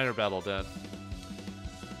minor battle done.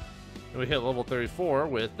 And we hit level 34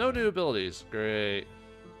 with no new abilities. Great.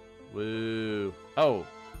 Woo. Oh.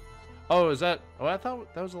 Oh, is that... Oh, I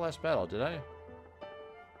thought that was the last battle. Did I?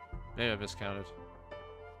 Maybe I miscounted.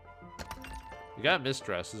 You got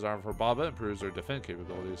Mistress. His arm for Baba improves their defend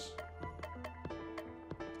capabilities.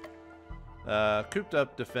 Cooped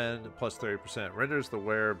up defend plus 30%. Renders the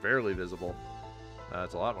wearer barely visible.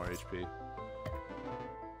 That's a lot more HP.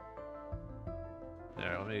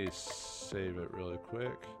 There, let me save it really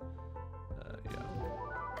quick. Yeah.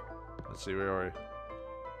 Let's see, we already...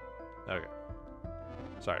 Okay.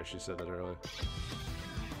 Sorry, she said that earlier.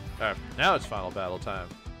 Alright, now it's final battle time.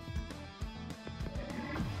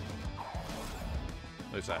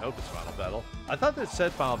 At least I hope it's final battle. I thought that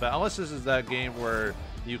said final battle, unless this is that game where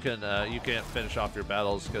you can't finish off your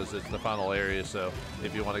battles because it's the final area. So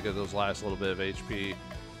if you want to get those last little bit of HP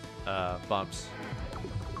bumps,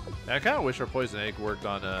 and I kind of wish our poison egg worked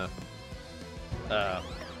on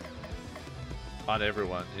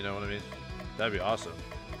everyone. You know what I mean? That'd be awesome.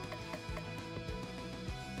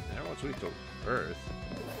 Everyone's weak to Earth.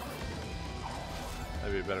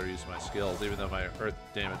 Maybe I better use my skills, even though my Earth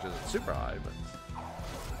damage isn't super high, but.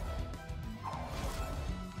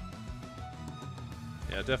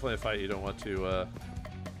 Yeah, definitely a fight you don't want to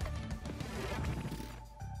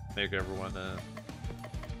make everyone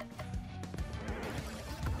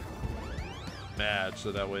mad,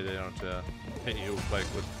 so that way they don't hit you like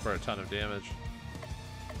for a ton of damage.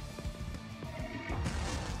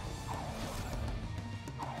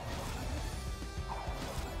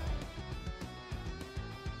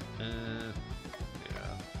 Yeah,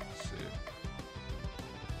 let's see.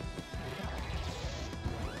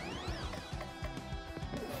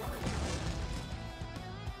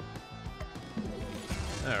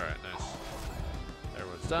 Alright, nice.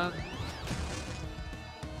 Everyone's done.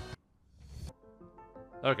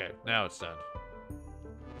 Okay, now it's done.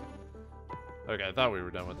 Okay, I thought we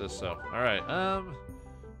were done with this, so. Alright,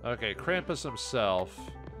 okay, Krampus himself.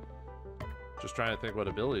 Just trying to think what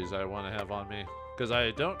abilities I want to have on me. Because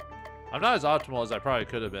I'm not as optimal as I probably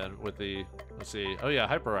could have been with the, let's see. Oh yeah,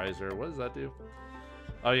 Hyperizer, what does that do?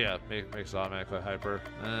 Oh yeah, makes automatically hyper.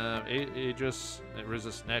 Aegis, it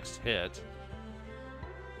resists next hit.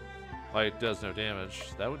 Like, does no damage.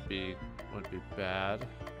 That wouldn't be bad.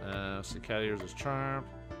 Let's see, Cat Ears is charm.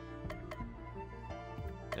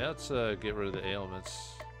 Yeah, let's get rid of the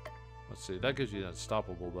ailments. Let's see, that gives you an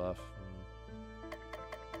unstoppable buff.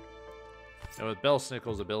 And with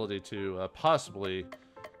Belsnickel's ability to possibly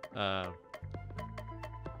get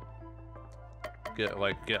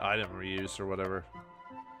item reuse or whatever.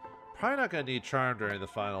 Probably not gonna need charm during the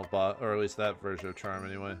final boss, or at least that version of charm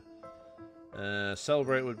anyway.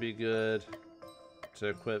 Celebrate would be good to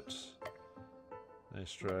equip. Nice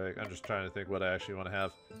strike. I'm just trying to think what I actually want to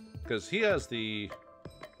have, because he has the,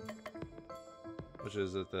 which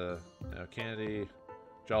is at the Candy,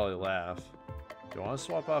 Jolly Laugh. Do you want to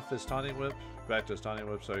swap off his Taunting Whip back to his Taunting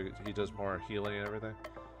Whip so he does more healing and everything?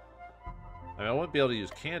 I mean, I wouldn't be able to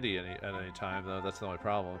use Candy at any time though. That's the only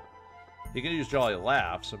problem. He can use Jolly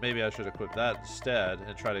Laugh, so maybe I should equip that instead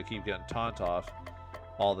and try to keep getting Taunt off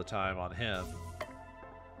all the time on him,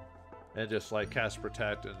 and just like cast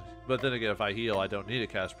Protect. But then again, if I heal, I don't need to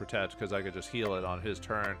cast Protect because I could just heal it on his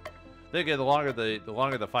turn. Then again, the longer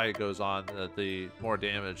the fight goes on, the more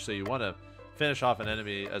damage. So you want to finish off an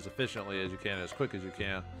enemy as efficiently as you can, as quick as you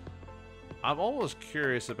can. I'm almost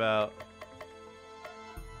curious about,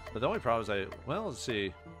 but the only problem is well, let's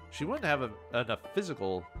see. She wouldn't have enough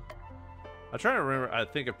physical. I'm trying to remember. I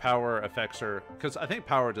think if power affects her, because I think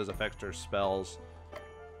power does affect her spells.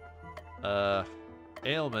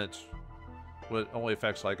 Ailment would only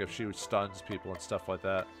affects like if she stuns people and stuff like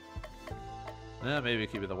that. Maybe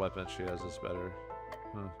keeping the weapon she has is better.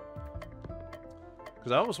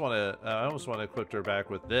 Because I almost want to equip her back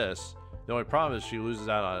with this. The only problem is she loses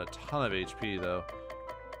out on a ton of HP though,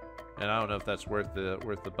 and I don't know if that's worth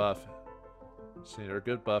the buff. See, her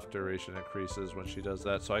good buff duration increases when she does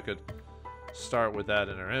that, so I could start with that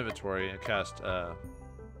in her inventory and cast.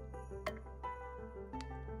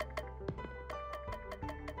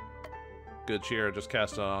 good cheer. Just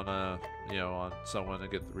cast it on, you know, on someone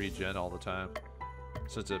and get the regen all the time,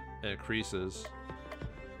 since it increases.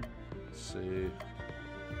 Let's see.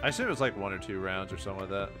 I assume it's like 1 or 2 rounds or something like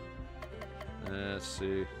that. Let's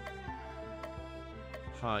see.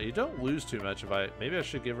 Huh, you don't lose too much if I... Maybe I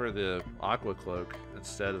should give her the Aqua Cloak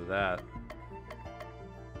instead of that.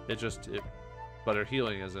 But her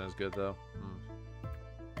healing isn't as good, though.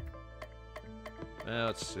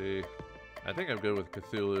 Let's see. I think I'm good with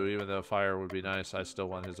Cthulhu, even though fire would be nice. I still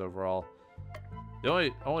want his overall.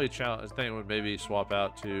 The only challenge thing would maybe swap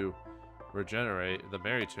out to regenerate the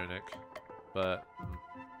Mary Tunic, but...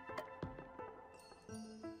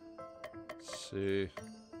 Let's see.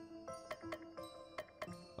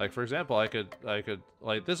 Like, for example, I could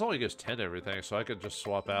like, this only gives 10 everything, so I could just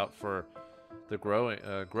swap out for the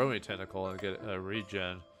growing tentacle and get a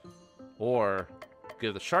regen, or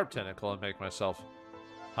give the sharp tentacle and make myself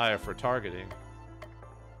higher for targeting,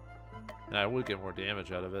 and I would get more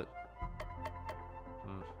damage out of it.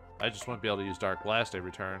 I just wouldn't be able to use Dark Blast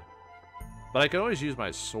every turn, but I can always use my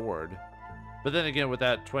sword. But then again, with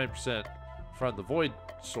that 20% from the Void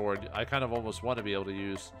sword, I kind of almost want to be able to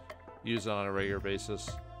use it on a regular basis.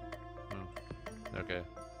 Okay.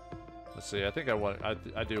 Let's see. I think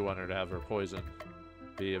I do want her to have her poison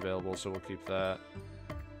be available, so we'll keep that.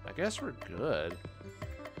 I guess we're good.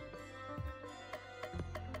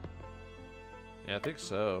 Yeah, I think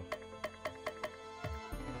so.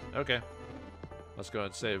 Okay. Let's go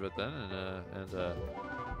and save it then.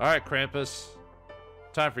 All right, Krampus.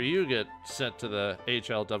 Time for you to get sent to the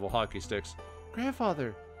HL Devil Hockey Sticks.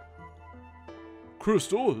 Grandfather.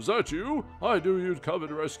 Crystal, is that you? I knew you'd come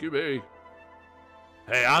and rescue me.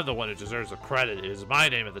 Hey, I'm the one who deserves the credit. It is my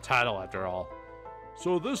name in the title, after all.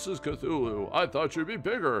 So this is Cthulhu. I thought you'd be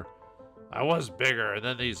bigger. I was bigger, and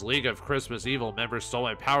then these League of Christmas Evil members stole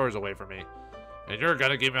my powers away from me. And you're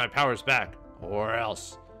gonna give me my powers back, or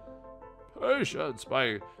else. Patience,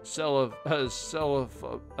 my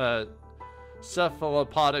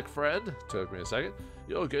cephalopodic friend. Took me a second.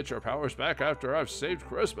 You'll get your powers back after I've saved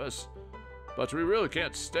Christmas. But we really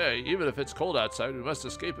can't stay. Even if it's cold outside, we must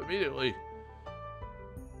escape immediately.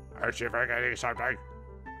 Aren't you forgetting something?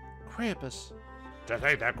 Krampus. To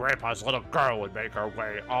think that Grandpa's little girl would make her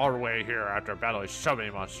way all the way here after battling so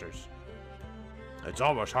many monsters. It's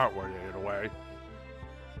almost heartwarming in a way.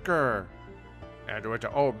 Grr. And with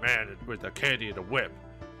the old man with the candy and the whip,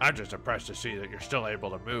 I'm just impressed to see that you're still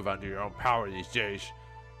able to move under your own power these days.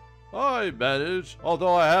 I manage,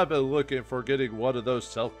 although I have been looking for getting one of those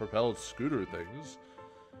self-propelled scooter things.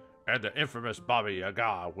 And the infamous Baba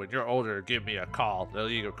Yaga, when you're older, give me a call. The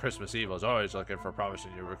League of Christmas Evil is always looking for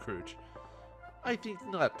promising new recruits. I think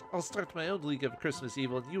not. I'll start my own League of Christmas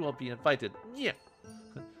Evil and you won't be invited. Nyet.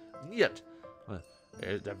 Nyet.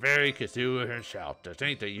 It's the very Cthulhu himself to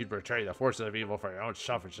think that you'd betray the forces of evil for your own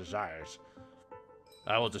selfish desires.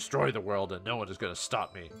 I will destroy the world and no one is going to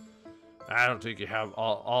stop me. I don't think you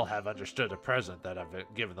all have understood the present that I've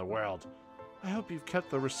given the world. I hope you've kept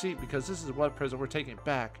the receipt, because this is one present we're taking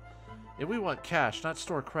back. And we want cash, not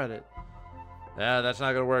store credit. That's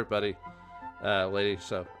not going to work, buddy. Lady,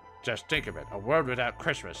 so... Just think of it. A world without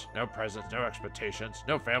Christmas. No presents, no expectations.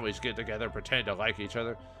 No families get together and pretend to like each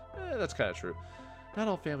other. That's kind of true. Not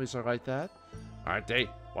all families are like that. Aren't they?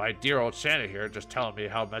 Why, dear old Santa here just telling me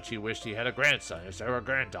how much he wished he had a grandson instead of a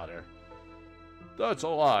granddaughter. That's a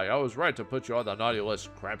lie. I was right to put you on the naughty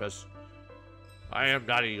list, Krampus. I am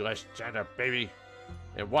naughty list, Santa baby.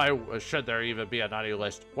 And why should there even be a naughty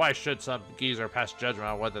list? Why should some geezer pass judgment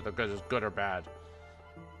on whether the good is good or bad?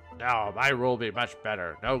 No, my rule will be much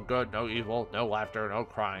better. No good, no evil, no laughter, no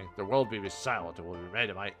crying. The world will be silent and will be made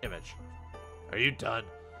in my image. Are you done?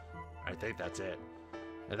 I think that's it.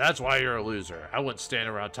 And that's why you're a loser. I wouldn't stand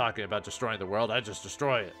around talking about destroying the world. I'd just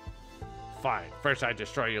destroy it. Fine. First I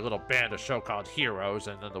destroy your little band of so-called heroes,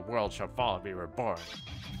 and then the world shall fall and be reborn.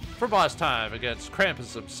 For boss time against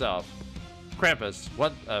Krampus himself. Krampus,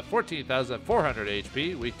 14,400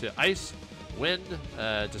 HP, weak to ice, wind,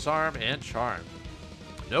 disarm, and charm.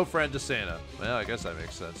 No friend to Santa. Well, I guess that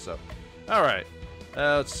makes sense. So, all right.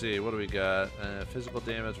 Let's see. What do we got? Physical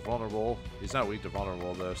damage, vulnerable. He's not weak to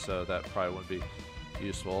vulnerable though, so that probably wouldn't be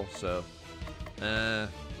useful. So, let's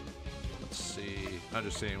see. I'm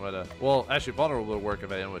just seeing what well, actually, vulnerable would work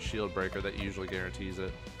if I end with Shield Breaker. That usually guarantees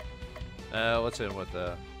it. Let's end with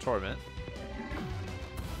Torment.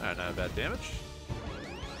 All right, not bad damage.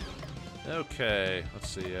 Okay. Let's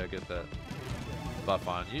see. Get that buff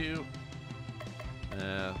on you.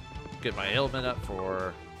 Get my ailment up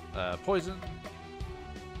for poison.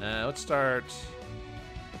 Let's start.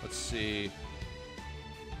 Let's see.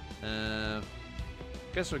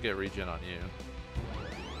 Guess we'll get regen on you.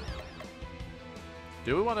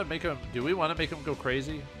 Do we want to make him? Do we want to make him go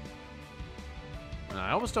crazy? No,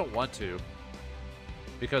 I almost don't want to,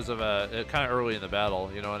 because of kind of early in the battle.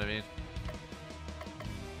 You know what I mean?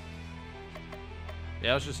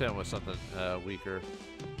 Yeah, let's just hit him with something weaker.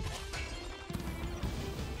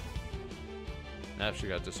 Actually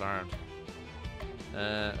got disarmed.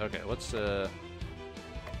 Okay, let's oh,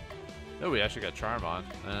 we actually got charm on.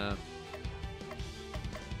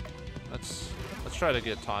 Let's try to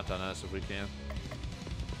get taunt on us if we can.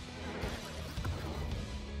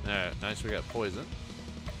 Alright, nice, we got poison.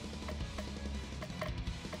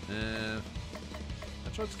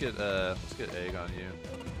 Let's get egg on you.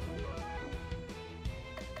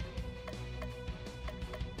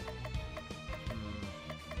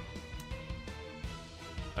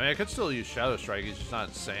 I mean, I could still use Shadow Strike, he's just not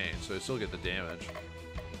insane, so I still get the damage.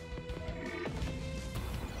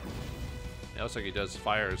 It looks like he does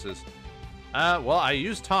fires his... well, I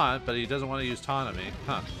use taunt, but he doesn't want to use taunt on me.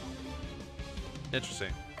 Huh.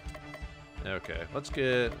 Interesting. Okay, let's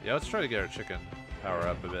try to get our chicken power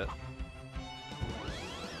up a bit.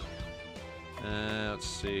 Let's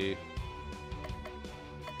see.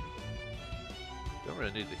 Don't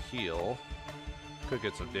really need the heal. Could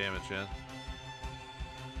get some damage in.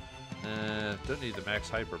 Don't need the max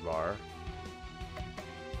hyper bar.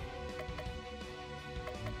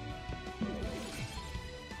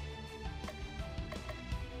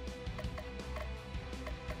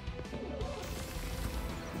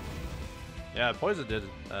 Yeah, poison did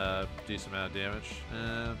a decent amount of damage.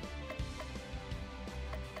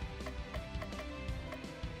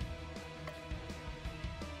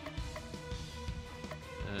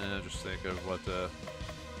 Just think of what the...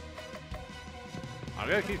 I'm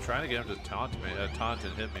gonna keep trying to get him to taunt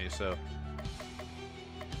and hit me, so...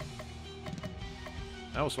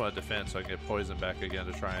 I almost want to defend so I can get poison back again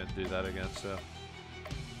to try and do that again, so...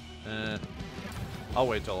 I'll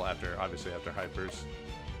wait till obviously after Hyper's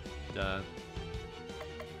done.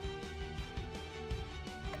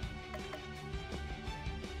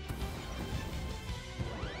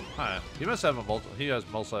 Huh, he must have he has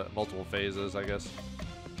multiple phases, I guess.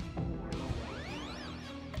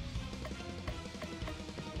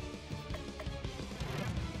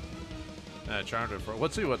 Charmed it for.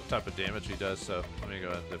 Let's see what type of damage he does. So let me go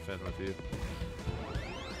ahead and defend with you.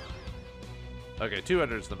 Okay,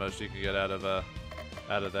 200 is the most you can get out of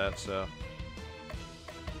that. So.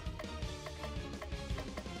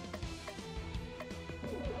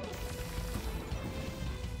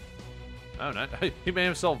 Oh, nice. He made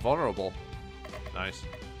himself vulnerable. Nice.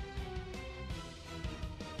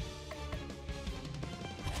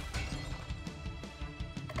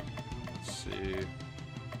 Let's see.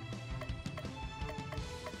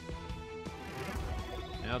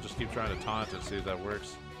 I'll just keep trying to taunt and see if that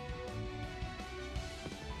works.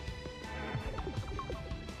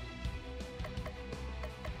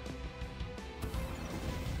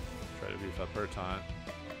 Try to beef up her taunt.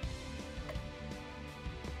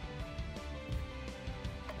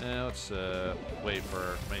 And let's wait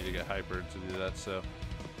for me to get hypered to do that, so.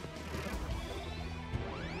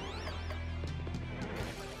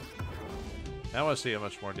 I want to see how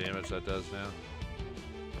much more damage that does now.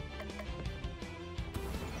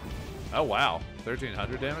 Oh wow,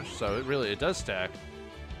 1300 damage. So it does stack,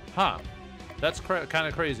 huh? That's kind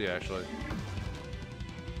of crazy, actually.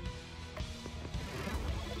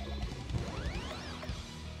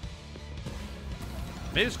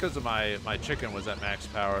 Maybe it's because of my chicken was at max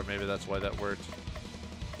power. Maybe that's why that worked.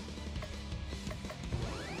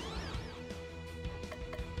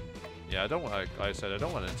 Yeah, I don't want. Like I said, I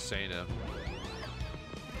don't want to insane him.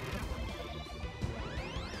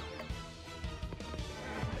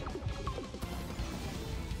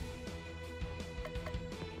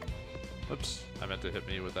 Oops, I meant to hit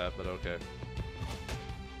me with that, but okay.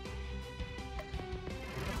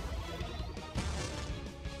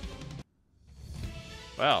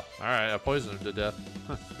 Wow, alright, I poisoned him to death.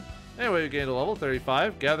 Anyway, we gained a level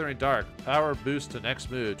 35. Gathering Dark. Power boost to next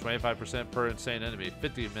mood. 25% per insane enemy.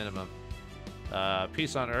 50 minimum.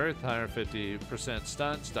 Peace on Earth. 150%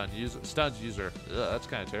 stun. Stuns user. Ugh, that's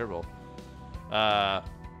kind of terrible. I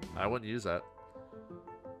wouldn't use that.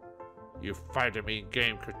 You fight a mean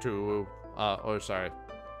game, Cthulhu. Sorry.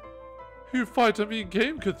 You fight a mean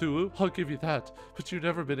game, Cthulhu. I'll give you that. But you've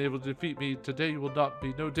never been able to defeat me. Today you will not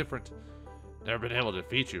be no different. Never been able to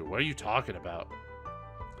defeat you? What are you talking about?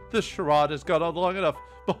 This charade has gone on long enough.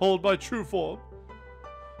 Behold my true form.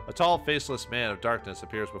 A tall, faceless man of darkness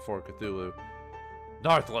appears before Cthulhu.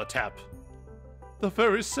 Narthlatep. The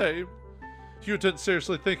very same. You didn't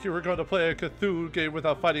seriously think you were going to play a Cthulhu game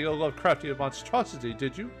without fighting a Lovecraftian monstrosity,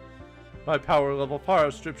 did you? My power level far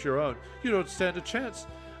outstrips your own. You don't stand a chance.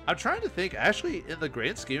 I'm trying to think. Actually, in the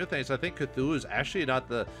grand scheme of things, I think Cthulhu is actually not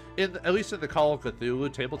the, at least in the Call of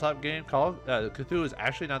Cthulhu tabletop game, Cthulhu is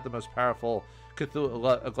actually not the most powerful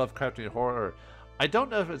Cthulhu Lovecraftian horror. I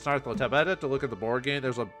don't know if it's Nyarlathotep. I'd have to look at the board game.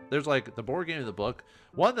 There's like the board game in the book.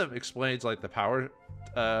 One of them explains like the power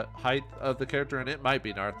height of the character, and it might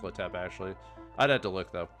be Nyarlathotep actually. I'd have to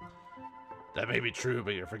look though. That may be true,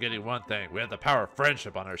 but you're forgetting one thing. We have the power of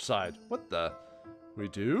friendship on our side. What the? We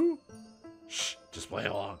do? Shh, just play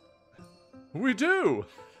along. We do!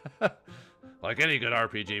 Like any good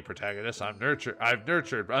RPG protagonist, I've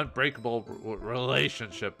nurtured unbreakable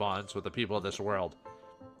relationship bonds with the people of this world.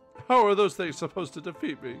 How are those things supposed to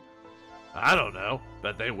defeat me? I don't know,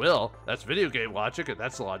 but they will. That's video game logic, and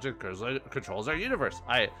that's the logic that controls our universe.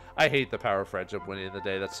 I hate the power of friendship winning in the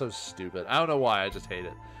day. That's so stupid. I don't know why, I just hate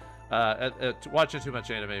it. Watching too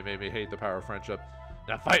much anime made me hate the power of friendship.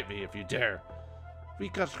 Now fight me if you dare. We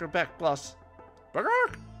got your back, boss.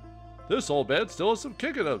 Bark! This old man still has some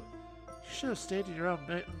kick in him. You should have stayed in your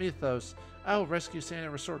own mythos. I will rescue Santa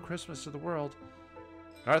and restore Christmas to the world.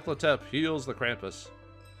 Nyarlathotep heals the Krampus.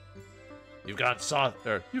 You've gone soft,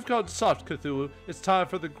 Cthulhu. It's time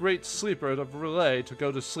for the great sleeper of Relay to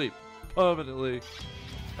go to sleep permanently.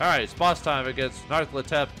 Alright, it's boss time against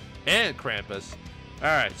Nyarlathotep and Krampus.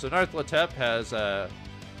 Alright, so Nyarlathotep has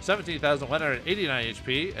 17,189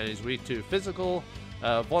 HP, and he's weak to physical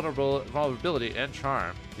vulnerability and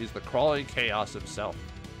charm. He's the crawling chaos himself.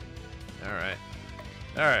 Alright.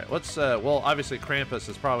 Alright, let's, well, obviously Krampus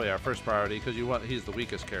is probably our first priority, because he's the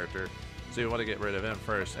weakest character. So you want to get rid of him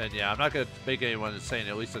first. And yeah, I'm not going to make anyone insane,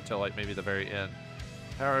 at least until like maybe the very end.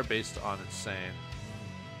 Power based on insane.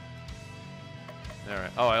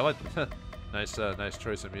 Alright. Oh, I like nice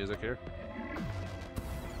choice of music here.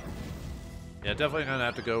 Yeah, definitely gonna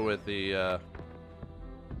have to go with the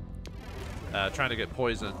trying to get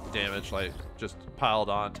poison damage, like just piled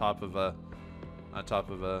on top of him,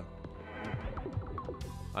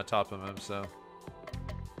 so.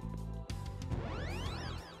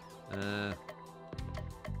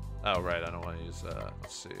 Oh right, I don't want to use,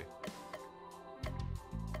 let's see.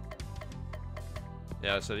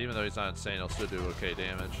 Yeah, I said even though he's not insane, he'll still do okay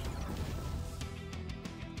damage.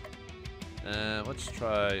 Let's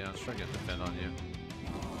try getting defend on you.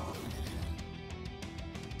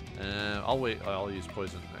 I'll use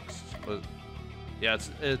poison next. But yeah,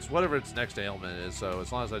 it's whatever its next ailment is, so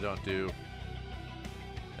as long as I don't do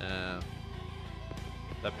that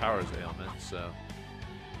powers ailment, so.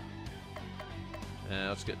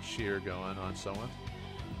 Let's get cheer going on someone.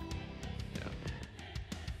 Yeah.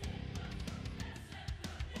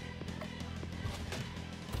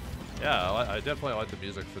 Yeah, I definitely like the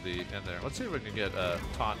music for the end there. Let's see if we can get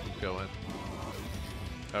taunt going.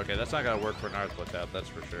 Okay, that's not gonna work for Nyarlathotep, that's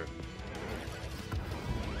for sure.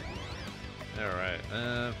 All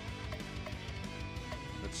right.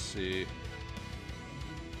 Let's see.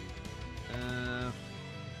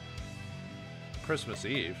 Christmas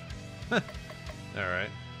Eve. Alright.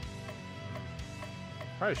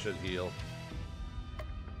 Probably should heal.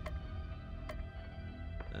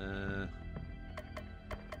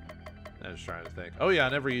 I was trying to think. Oh yeah, I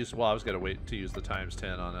never used, well I was gonna wait to use the times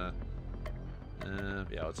 10 on a,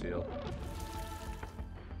 yeah, let's heal.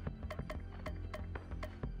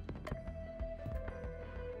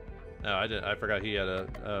 No, I didn't, I forgot he had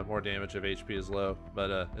a more damage if HP is low,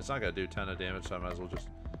 but it's not gonna do a ton of damage, so I might as well just.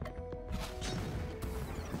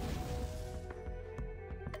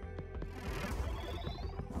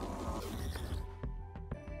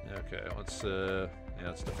 Okay,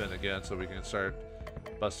 let's defend again so we can start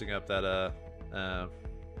busting up that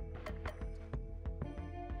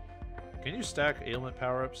can you stack ailment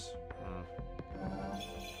power-ups?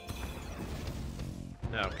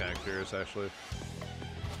 Now I'm kind of curious actually.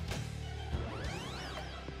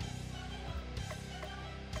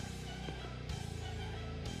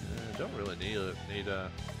 Don't really need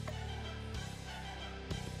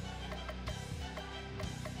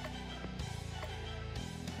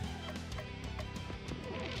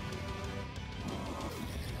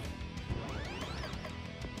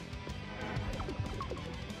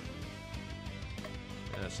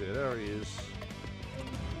see it already is.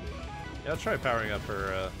 Yeah, I'll try powering up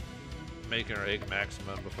her, making her egg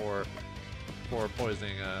maximum before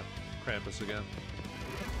poisoning Krampus again.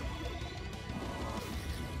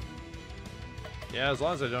 Yeah, as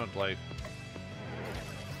long as I don't like.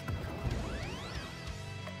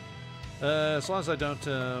 As long as I don't.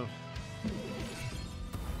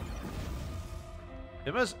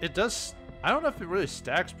 It does. I don't know if it really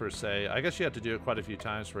stacks per se. I guess you have to do it quite a few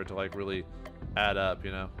times for it to like really add up,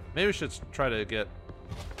 you know. Maybe we should try to get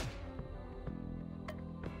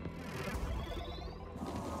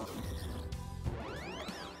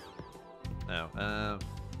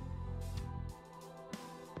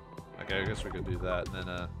Okay, I guess we could do that, and then,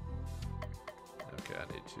 okay, I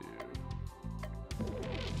need to...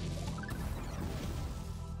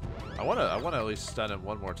 I wanna at least stun him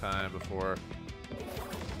one more time before...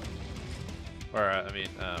 Or, I mean,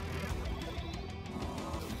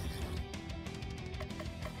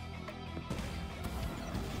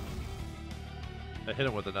 I hit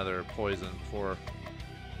him with another poison before...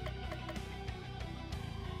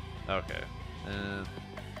 Okay.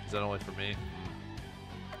 Is that only for me?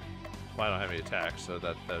 Well, I don't have any attacks, so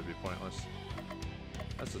that would be pointless.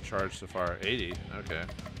 That's the charge so far. 80. Okay.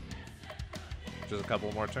 Just a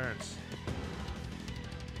couple more turns.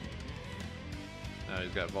 Now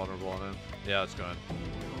he's got vulnerable on him. Yeah, it's going.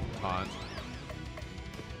 Taunt.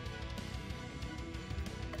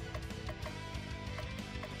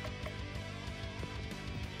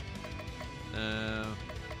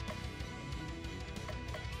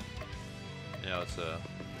 Yeah, let's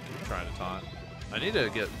keep trying to taunt. I need to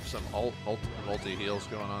get some multi heals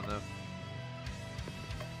going on though.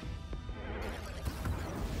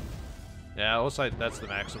 Yeah, it looks like that's the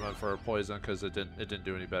maximum for poison because it didn't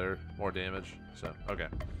do any better, more damage. So okay,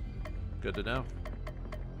 good to know.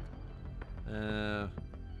 And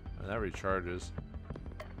that recharges.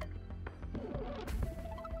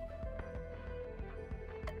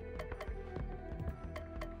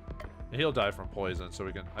 He'll die from poison,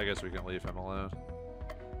 so I guess we can leave him alone.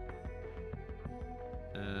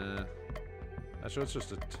 Actually, it's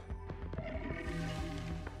just a...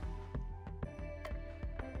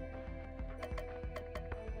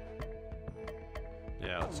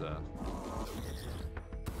 Yeah, let's,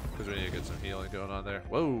 because we need to get some healing going on there.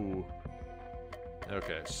 Whoa!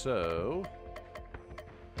 Okay, so...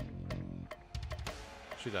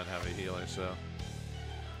 She doesn't have any healing, so...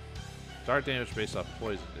 Dark damage based off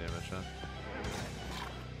poison damage, huh?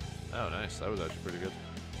 Oh, nice. That was actually pretty good.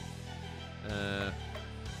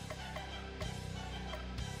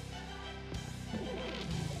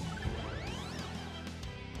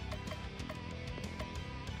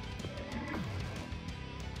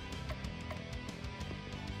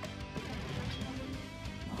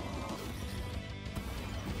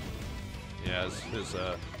 Yeah,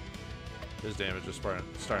 his damage is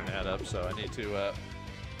starting to add up, so I need to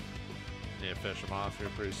finish him off here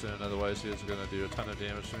pretty soon. Otherwise, he's going to do a ton of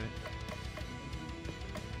damage to me.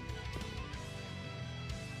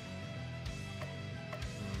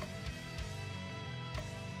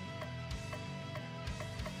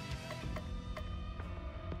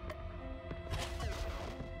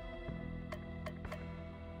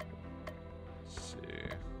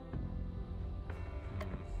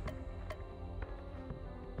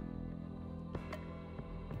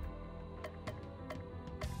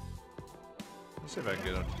 Let's see if I can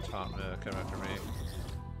get him to come after me.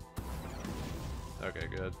 Okay,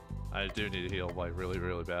 good. I do need to heal like really,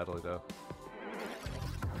 really badly though.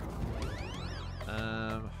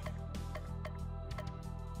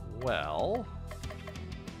 Well,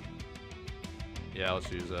 yeah,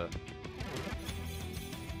 let's use a.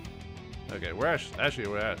 Okay, we're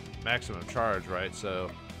at maximum charge, right?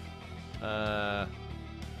 So, I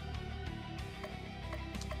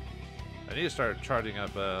need to start charging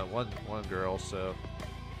up one girl, so...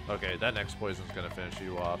 Okay, that next poison's gonna finish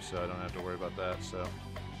you off, so I don't have to worry about that, so...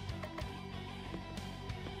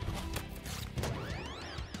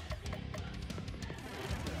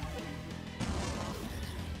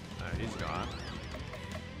 Alright, he's gone.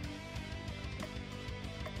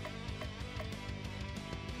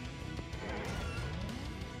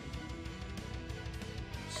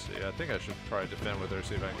 Let's see, I think I should probably defend with her,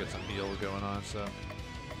 see if I can get some heal going on, so...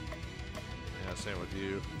 Yeah, same with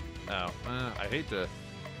you. Oh, I hate to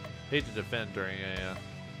defend during a.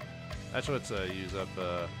 Actually, let's use up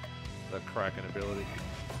the Kraken ability.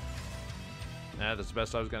 Nah, that's the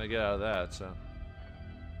best I was gonna get out of that. So.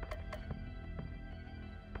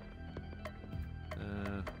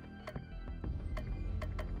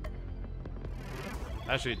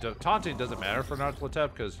 Actually, taunting doesn't matter for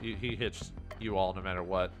Nartlatep because he hits you all no matter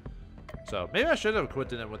what. So maybe I should have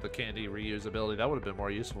equipped him with the candy reuse ability. That would have been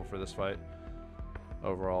more useful for this fight.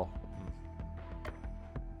 Overall.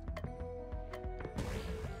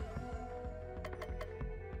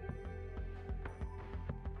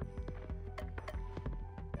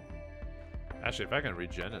 Actually, if I can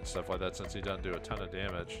regen and stuff like that, since he doesn't do a ton of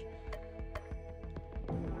damage.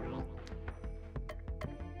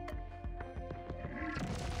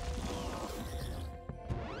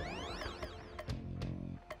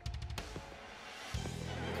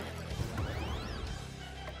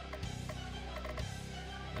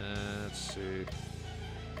 Let's see.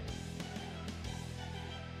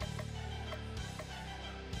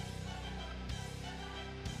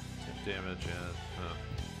 damage and...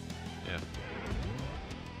 yeah.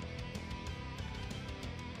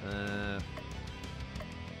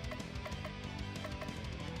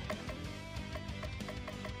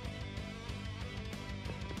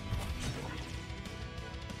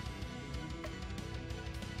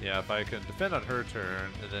 Yeah, if I can defend on her turn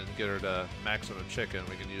and then get her to maximum chicken,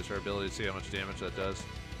 we can use her ability to see how much damage that does.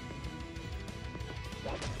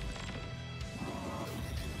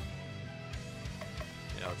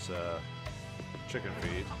 Yeah, let's chicken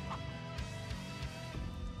feed.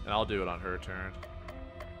 And I'll do it on her turn.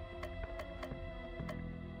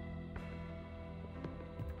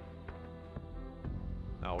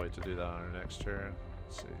 I'll wait to do that on her next turn.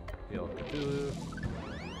 Let's see. Heal Cthulhu.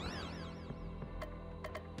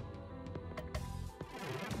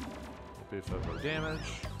 Boost up her damage.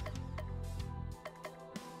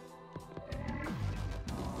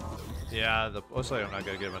 Yeah, looks like I'm not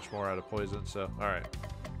going to get much more out of poison, so alright.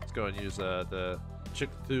 Let's go and use the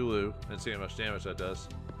Cthulhu and see how much damage that does.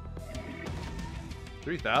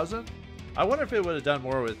 3,000? I wonder if it would have done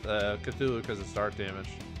more with Cthulhu because it's dark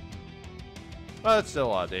damage. Well, it's still a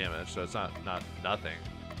lot of damage, so it's not nothing.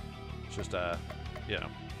 It's just, you know.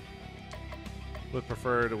 Would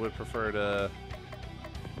prefer to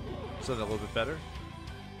something a little bit better.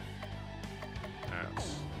 Alright,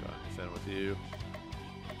 let's go ahead and defend with you.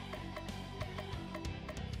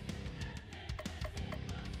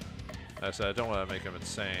 Like I said, I don't want to make him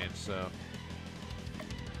insane, so...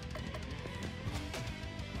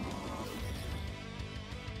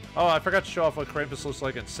 Oh, I forgot to show off what Krampus looks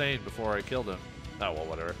like insane before I killed him. Oh, well,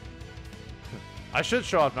 whatever. I should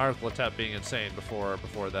show off Lwyd being insane before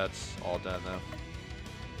that's all done, though.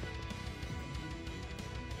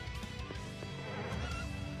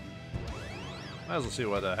 Might as well see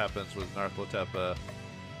what happens with Lwyd.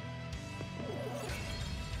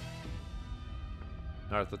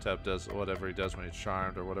 Lwyd does whatever he does when he's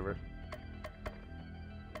charmed or whatever.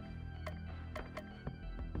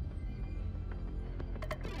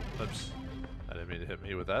 Oops. I didn't mean to hit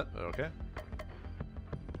me with that, but okay.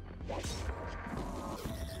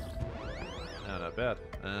 No, not bad.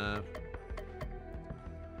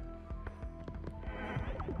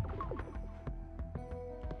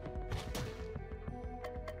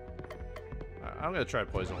 I'm gonna try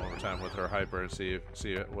poison one more time with her hyper and see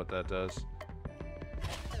what that does.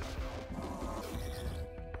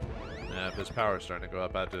 If his power's starting to go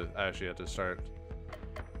up, I actually have to start.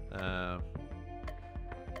 Oh,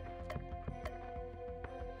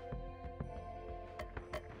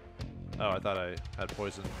 I thought I had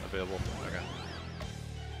poison available. Okay.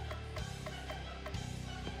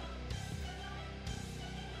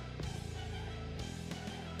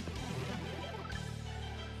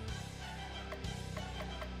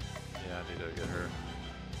 Yeah, I need to get her.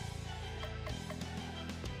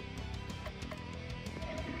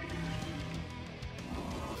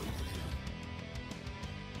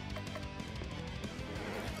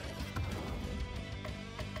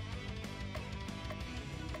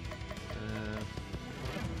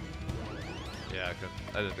 Yeah,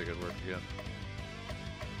 I didn't think it'd work again.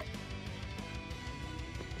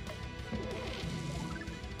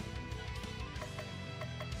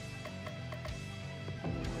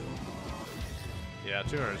 Yeah,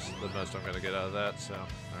 200 is the most I'm going to get out of that, so,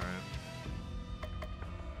 alright.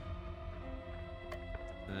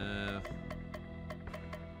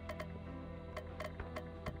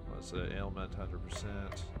 What's the ailment? 100%.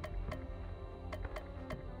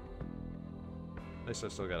 At least I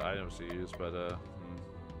still got items to use, but,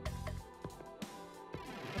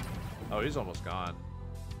 Oh, he's almost gone.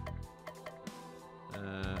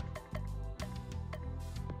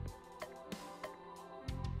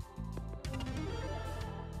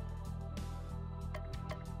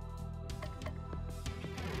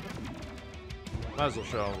 Might as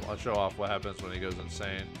well show off what happens when he goes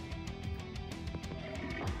insane.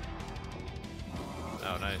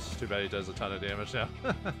 Oh, nice. Too bad he does a ton of damage now.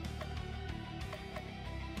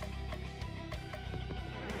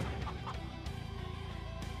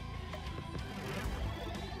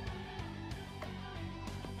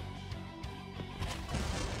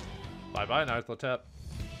 Bye-bye, Lwyd.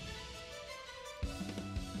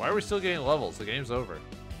 Why are we still getting levels? The game's over.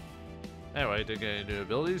 Anyway, did get any new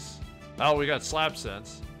abilities? Oh, we got Slap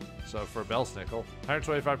Sense. So for Belsnickel,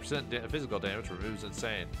 125% physical damage removes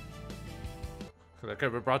insane. That could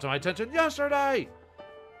have been brought to my attention yesterday!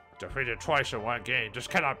 Defeated twice in one game. This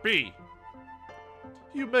cannot be!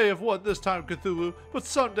 You may have won this time, Cthulhu, but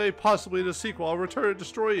someday, possibly in a sequel, I'll return and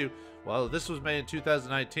destroy you. Well, this was made in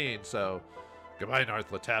 2019, so... Goodbye,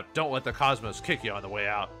 Lwyd. Don't let the cosmos kick you on the way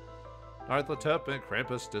out. Lwyd and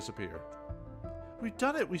Krampus disappear. We've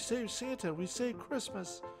done it! We saved Santa! We saved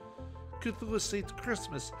Christmas! Cthulhu Saves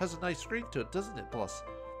Christmas has a nice ring to it, doesn't it, boss?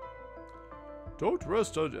 Don't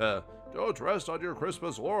rest on your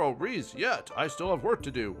Christmas laurel wreaths yet. I still have work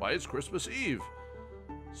to do. Why, it's Christmas Eve.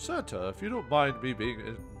 Santa, if you don't mind me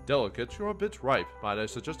being delicate, you're a bit ripe. Might I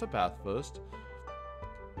suggest a bath first?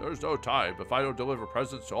 There's no time. If I don't deliver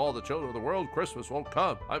presents to all the children of the world, Christmas won't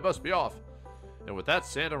come. I must be off. And with that,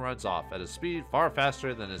 Santa runs off at a speed far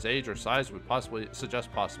faster than his age or size would possibly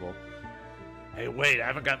suggest possible. Hey, wait, I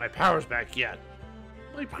haven't got my powers back yet.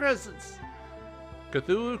 My presents!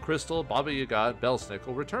 Cthulhu, Crystal, Baba Yaga, and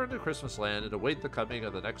Belsnickel return to Christmas Land and await the coming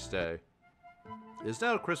of the next day. It is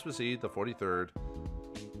now Christmas Eve, the 43rd.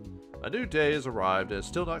 A new day has arrived and it's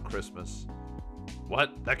still not Christmas.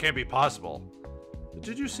 What? That can't be possible.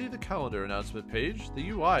 Did you see the calendar announcement page? The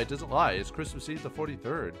UI doesn't lie, it's Christmas Eve the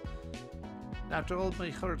 43rd. After all my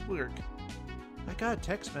hard work. I got a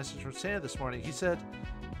text message from Santa this morning. He said,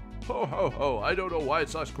 Ho ho ho, I don't know why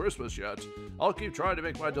it's not Christmas yet. I'll keep trying to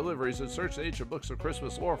make my deliveries and search the ancient books of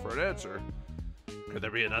Christmas lore for an answer. Could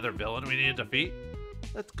there be another villain we need to defeat?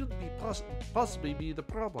 That could be possibly be the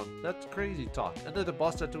problem. That's crazy talk. Another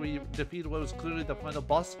boss that we defeated was clearly the final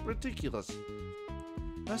boss? Ridiculous.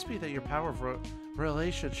 Must be that your power of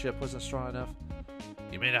relationship wasn't strong enough.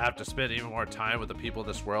 You may not have to spend even more time with the people of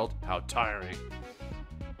this world? How tiring.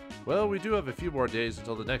 Well, we do have a few more days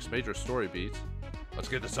until the next major story beat. Let's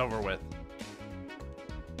get this over with.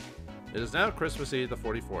 It is now Christmas Eve, the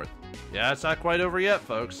 44th. Yeah, it's not quite over yet,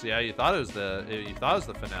 folks. Yeah, you thought it was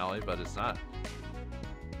the finale, but it's not.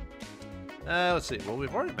 Let's see. Well,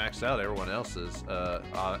 we've already maxed out everyone else's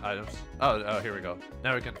items. Oh, here we go.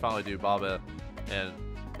 Now we can finally do Baba and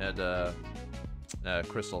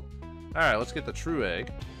Crystal. All right, let's get the true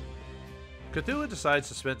egg. Cthulhu decides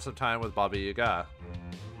to spend some time with Baba Yaga.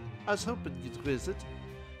 I was hoping you'd visit.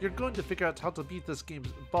 You're going to figure out how to beat this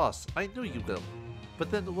game's boss. I know you will.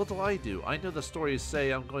 But then what do? I know the stories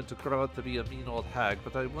say I'm going to grow up to be a mean old hag,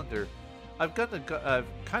 but I wonder. I've kind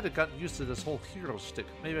of gotten used to this whole hero shtick.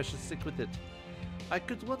 Maybe I should stick with it. I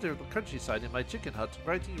could wander the countryside in my chicken hut,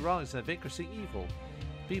 righting wrongs and vanquishing evil.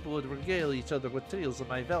 People would regale each other with tales of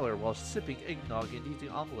my valor while sipping eggnog and eating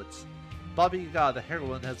omelets. Baba Yaga, the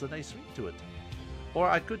heroine, has a nice ring to it. Or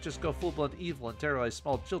I could just go full-blown evil and terrorize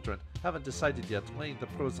small children. Haven't decided yet, weighing the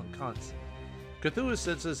pros and cons. Cthulhu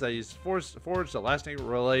senses that he's forged a lasting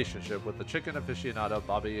relationship with the chicken aficionado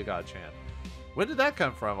Baba Yaga-chan. When did that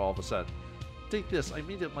come from all of a sudden? Take this, I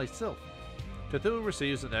made it myself. Cthulhu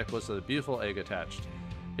receives a necklace with a beautiful egg attached.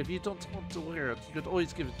 If you don't want to wear it, you could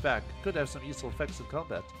always give it back. Could have some useful effects in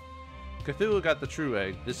combat. Cthulhu got the true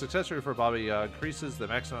egg. This accessory for Baba Yaga increases the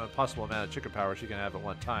maximum possible amount of chicken power she can have at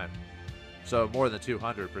one time. So more than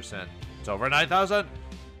 200%. It's over 9,000!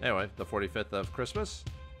 Anyway, the 45th of Christmas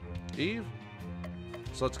Eve.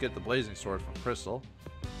 So let's get the blazing sword from Crystal.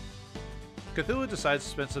 Cthulhu decides to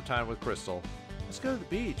spend some time with Crystal. Let's go to the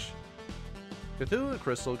beach. Cthulhu and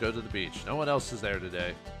Crystal go to the beach. No one else is there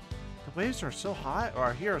today. The waves are so high,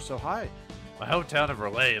 or here are so high. My hometown of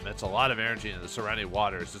Relay emits a lot of energy in the surrounding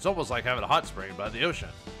waters. It's almost like having a hot spring by the ocean.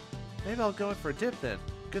 Maybe I'll go in for a dip then.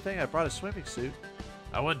 Good thing I brought a swimming suit.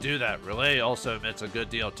 I wouldn't do that. Relay also emits a good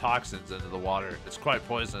deal of toxins into the water. It's quite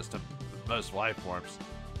poisonous to most life forms.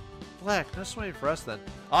 Black, no swimming for us then.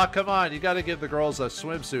 Aw, come on, you gotta give the girls a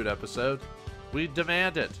swimsuit episode. We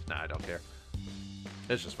demand it. Nah, I don't care.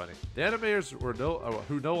 It's just funny. The animators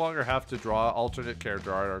who no longer have to draw alternate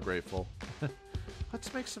character art are grateful.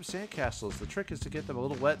 Let's make some sandcastles. The trick is to get them a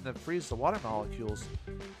little wet and then freeze the water molecules.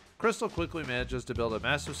 Crystal quickly manages to build a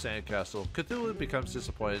massive sandcastle. Cthulhu becomes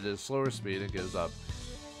disappointed at his slower speed and gives up.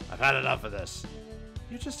 I've had enough of this.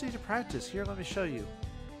 You just need to practice. Here, let me show you.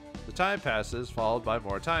 The time passes, followed by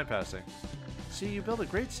more time passing. See, you built a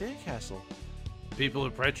great sandcastle. People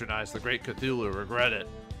who patronize the great Cthulhu regret it.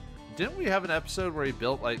 Didn't we have an episode where he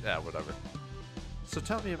built like that? Whatever. So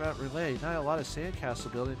tell me about Relay. Not a lot of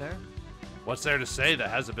sandcastle building there. What's there to say that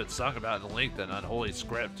hasn't been sung about in length and unholy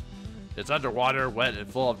script? It's underwater, wet,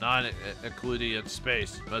 and full of non-Euclidean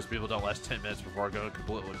space. Most people don't last 10 minutes before going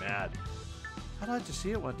completely mad. I'd like to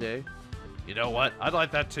see it one day. You know what? I'd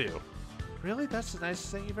like that too. Really? That's the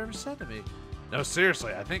nicest thing you've ever said to me. No,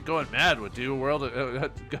 seriously. I think going mad would do you a world of,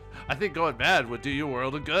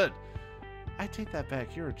 good. I take that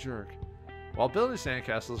back. You're a jerk. While building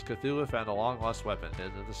sandcastles, Cthulhu found a long-lost weapon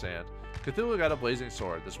hidden in the sand. Cthulhu got a blazing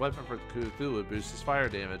sword. This weapon for Cthulhu boosts his fire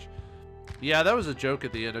damage. Yeah, that was a joke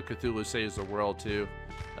at the end of Cthulhu Saves the World, too,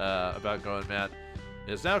 about going mad.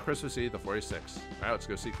 It is now Christmas Eve, the 46th. Alright, let's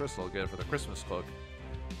go see Crystal again for the Christmas cloak.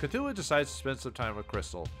 Cthulhu decides to spend some time with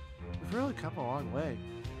Crystal. We've really come a long way.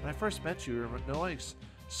 When I first met you, you were annoying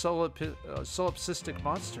solipsistic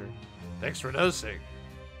monster. Thanks for noticing.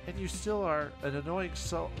 And you still are an annoying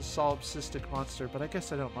solipsistic monster, but I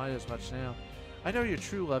guess I don't mind as much now. I know your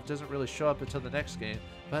true love doesn't really show up until the next game,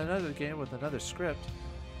 but another game with another script.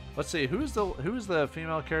 Let's see, who's the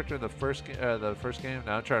female character in the first game?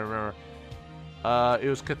 Now I'm trying to remember. It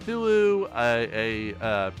was Cthulhu,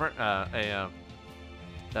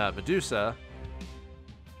 Medusa.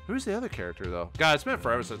 Who's the other character though? God, it's been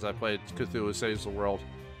forever since I played Cthulhu Saves the World.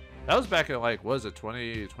 That was back in like, was it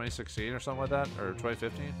 2016 or something like that, or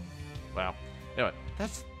 2015? Wow. Anyway,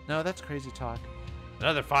 that's crazy talk.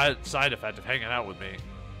 Another side effect of hanging out with me.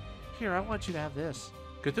 Here, I want you to have this.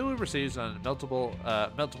 Cthulhu receives a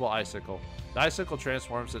meltable icicle. The icicle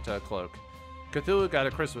transforms into a cloak. Cthulhu got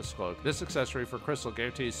a Christmas cloak. This accessory for Crystal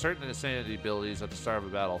guarantees certain insanity abilities at the start of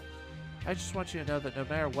a battle. I just want you to know that no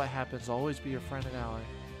matter what happens, I'll always be your friend and ally.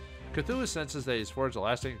 Cthulhu senses that he's forged a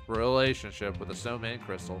lasting relationship with the Snow Maiden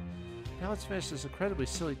crystal. Now let's finish this incredibly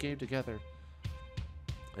silly game together.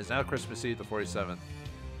 It's now Christmas Eve the 47th.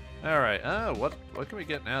 Alright, what can we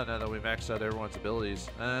get now that we maxed out everyone's abilities?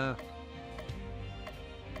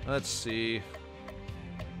 Let's see.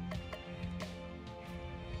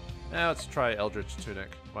 Now let's try Eldritch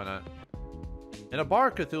Tunic. Why not? In a bar,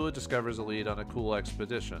 Cthulhu discovers a lead on a cool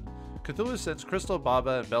expedition. Cthulhu sends Crystal,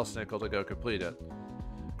 Baba, and Belsnickel to go complete it.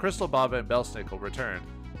 Crystal, Baba, and Belsnickel return.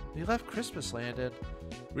 We left Christmas Land and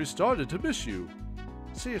we started to miss you.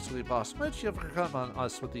 Seriously, boss, why'd you ever come on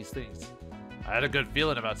us with these things? I had a good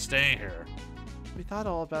feeling about staying here. We thought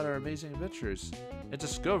all about our amazing adventures. And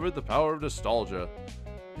discovered the power of nostalgia.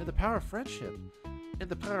 And the power of friendship. And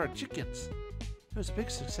the power of chickens. It was a big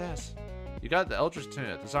success. You got the Eldritch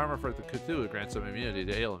Tunic. This armor for the Cthulhu grants some immunity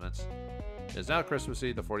to ailments. It is now Christmas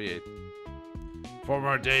Eve the 48th. 4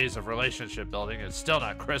 more days of relationship building and it's still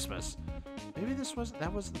not Christmas. Maybe that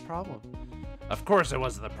wasn't the problem. Of course it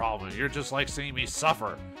wasn't the problem. You're just like seeing me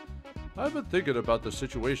suffer. I've been thinking about the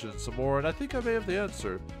situation some more, and I think I may have the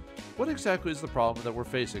answer. What exactly is the problem that we're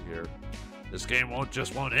facing here? This game won't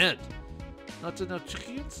end. Not to know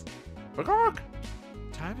chickens? Bagork!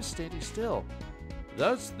 Time is standing still.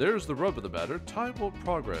 There's the rub of the matter. Time won't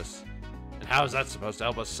progress. And how is that supposed to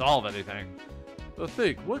help us solve anything?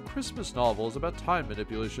 Think, what Christmas novel is about time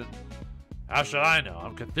manipulation? How should I know?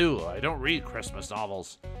 I'm Cthulhu. I don't read Christmas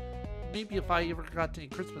novels. Maybe if I ever got any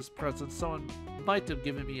Christmas presents, someone might have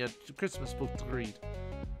given me a Christmas book to read.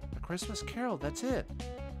 A Christmas Carol, that's it.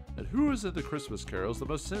 And who is in the Christmas carols the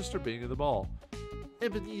most sinister being in them all?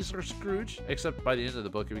 Ebenezer Scrooge. Except by the end of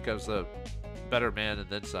the book, he becomes the better man and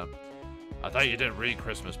then some. I thought you didn't read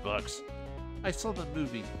Christmas books. I saw the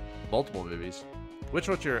movie. Multiple movies. Which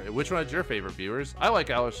one's your favorite, viewers? I like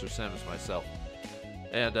Alistair Sims myself.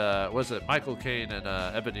 And was it Michael Caine and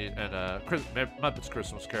Muppets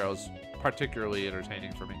Christmas Carol is particularly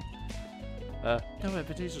entertaining for me. No,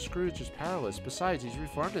 Ebenezer Scrooge is powerless. Besides, he's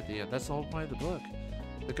reformed at the end. That's the whole point of the book.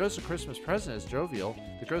 The Ghost of Christmas Present is jovial.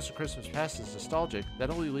 The Ghost of Christmas Past is nostalgic. That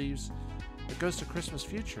only leaves the Ghost of Christmas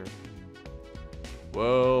Future.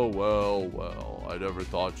 Well, well, well. I never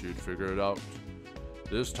thought you'd figure it out.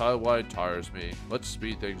 This timeline tires me. Let's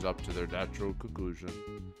speed things up to their natural conclusion.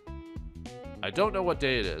 I don't know what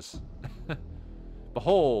day it is.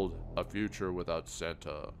 Behold, a future without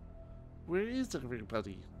Santa. Where is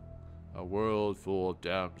everybody? A world full of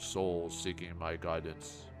damned souls seeking my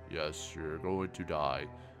guidance. Yes, you're going to die.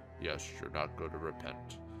 Yes, you're not going to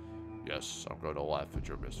repent. Yes, I'm going to laugh at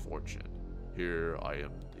your misfortune. Here I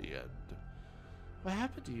am at the end. What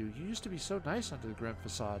happened to you? You used to be so nice under the grim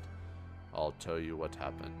facade. I'll tell you what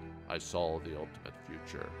happened. I saw the ultimate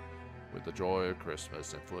future. With the joy of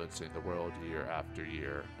Christmas influencing the world year after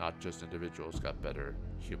year, not just individuals got better,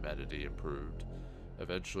 humanity improved.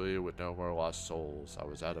 Eventually, with no more lost souls, I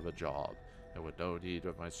was out of a job, and with no need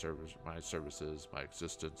of my services, my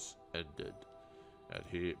existence ended.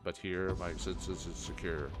 But here, my existence is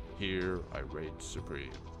secure. Here, I reign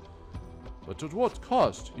supreme. But at what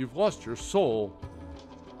cost? You've lost your soul.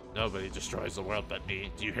 Nobody destroys the world but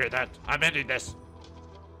me. Do you hear that? I'm ending this.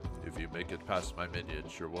 If you make it past my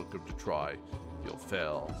minions, you're welcome to try. You'll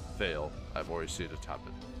fail. Fail. I've already seen it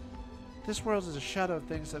happen. This world is a shadow of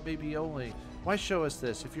things that may be only. Why show us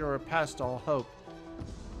this if you're past all hope?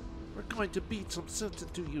 We're going to beat some sense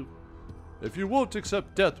into you. If you won't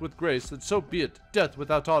accept death with grace, then so be it. Death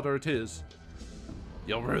without honor it is.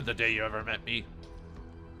 You'll rue the day you ever met me.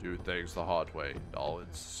 Do things the hard way. All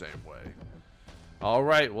it's the same way. All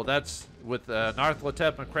right, well, that's with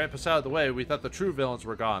Narthlatep and Krampus out of the way. We thought the true villains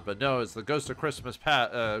were gone, but no, it's the Ghost of Christmas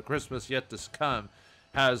Christmas yet to come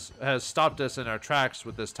has stopped us in our tracks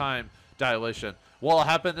with this time dilation. What'll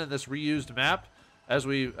happen in this reused map as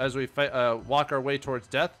we walk our way towards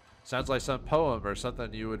death. Sounds like some poem or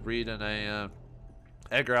something you would read in a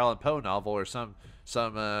Edgar Allan Poe novel or some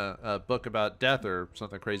book about death or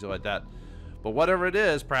something crazy like that. But whatever it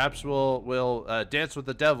is, perhaps we'll dance with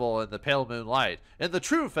the devil in the pale moonlight in the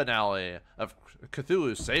true finale of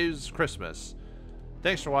Cthulhu Saves Christmas.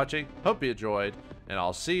 Thanks for watching. Hope you enjoyed, and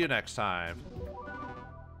I'll see you next time.